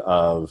distinction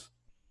of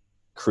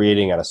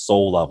creating at a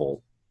soul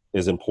level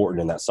is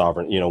important in that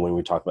sovereign. When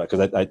we talk about,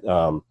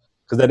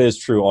 because that is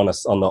true on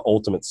the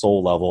ultimate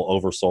soul level,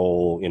 over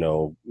soul,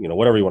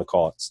 whatever you want to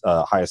call it,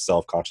 highest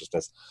self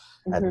consciousness.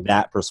 At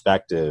that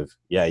perspective,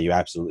 you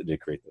absolutely did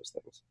create those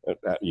things.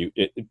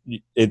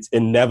 It's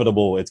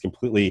inevitable. It's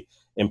completely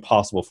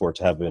impossible for it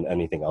to have been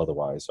anything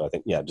otherwise. So I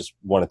think, just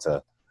wanted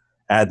to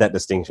add that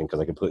distinction,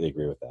 because I completely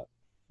agree with that.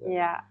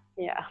 Yeah.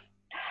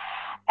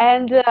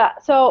 And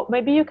so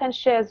maybe you can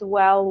share as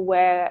well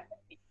where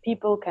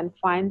people can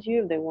find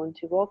you if they want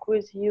to work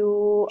with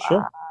you.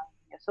 Sure.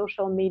 Your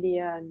social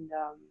media and.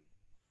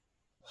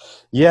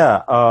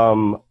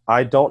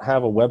 I don't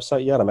have a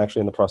website yet. I'm actually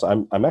in the process.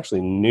 I'm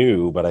actually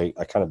new, but I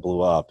kind of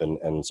blew up,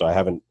 and so I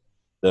haven't,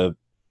 the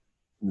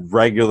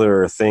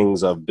regular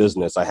things of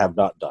business I have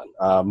not done.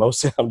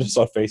 Mostly I'm just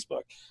on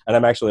Facebook, and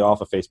I'm actually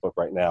off of Facebook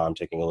right now. I'm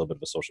taking a little bit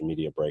of a social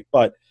media break,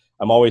 but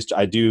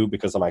I do,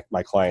 because of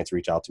my clients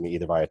reach out to me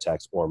either via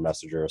text or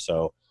Messenger.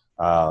 So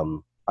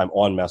I'm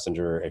on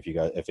Messenger.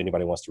 If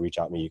anybody wants to reach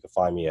out to me, you can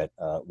find me at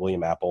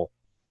William Apple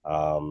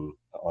on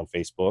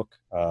Facebook.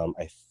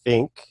 I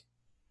think,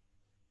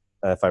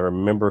 if I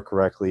remember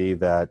correctly,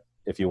 that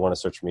if you want to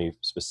search me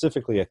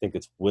specifically, I think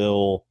it's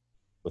Will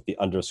with the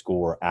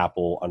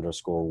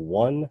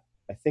 _Apple_1.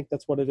 I think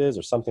that's what it is,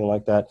 or something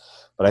like that.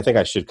 But I think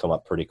I should come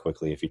up pretty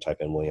quickly if you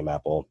type in William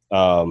Apple.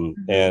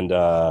 And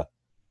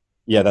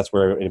that's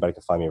where anybody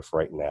can find me for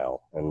right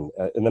now. And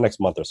in the next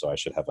month or so, I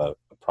should have a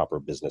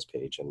proper business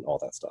page and all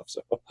that stuff.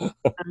 So.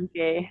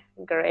 Okay,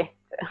 great.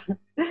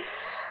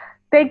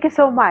 Thank you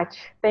so much.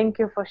 Thank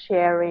you for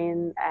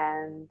sharing.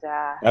 And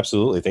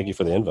absolutely. Thank you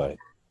for the invite.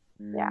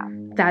 Yeah.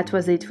 That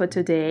was it for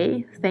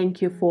today.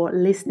 Thank you for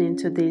listening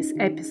to this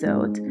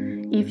episode.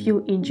 If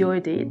you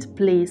enjoyed it,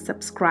 please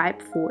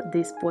subscribe for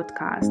this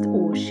podcast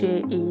or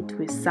share it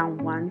with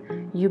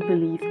someone you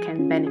believe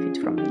can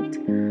benefit from it.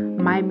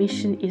 My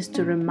mission is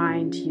to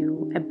remind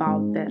you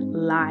about the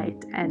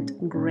light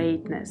and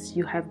greatness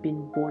you have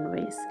been born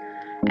with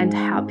and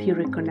help you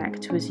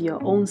reconnect with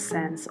your own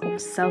sense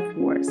of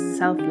self-worth,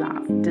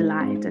 self-love,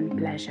 delight, and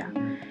pleasure.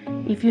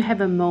 If you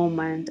have a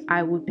moment,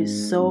 I would be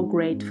so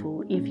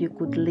grateful if you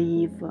could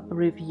leave a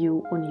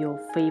review on your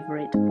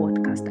favorite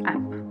podcast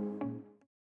app.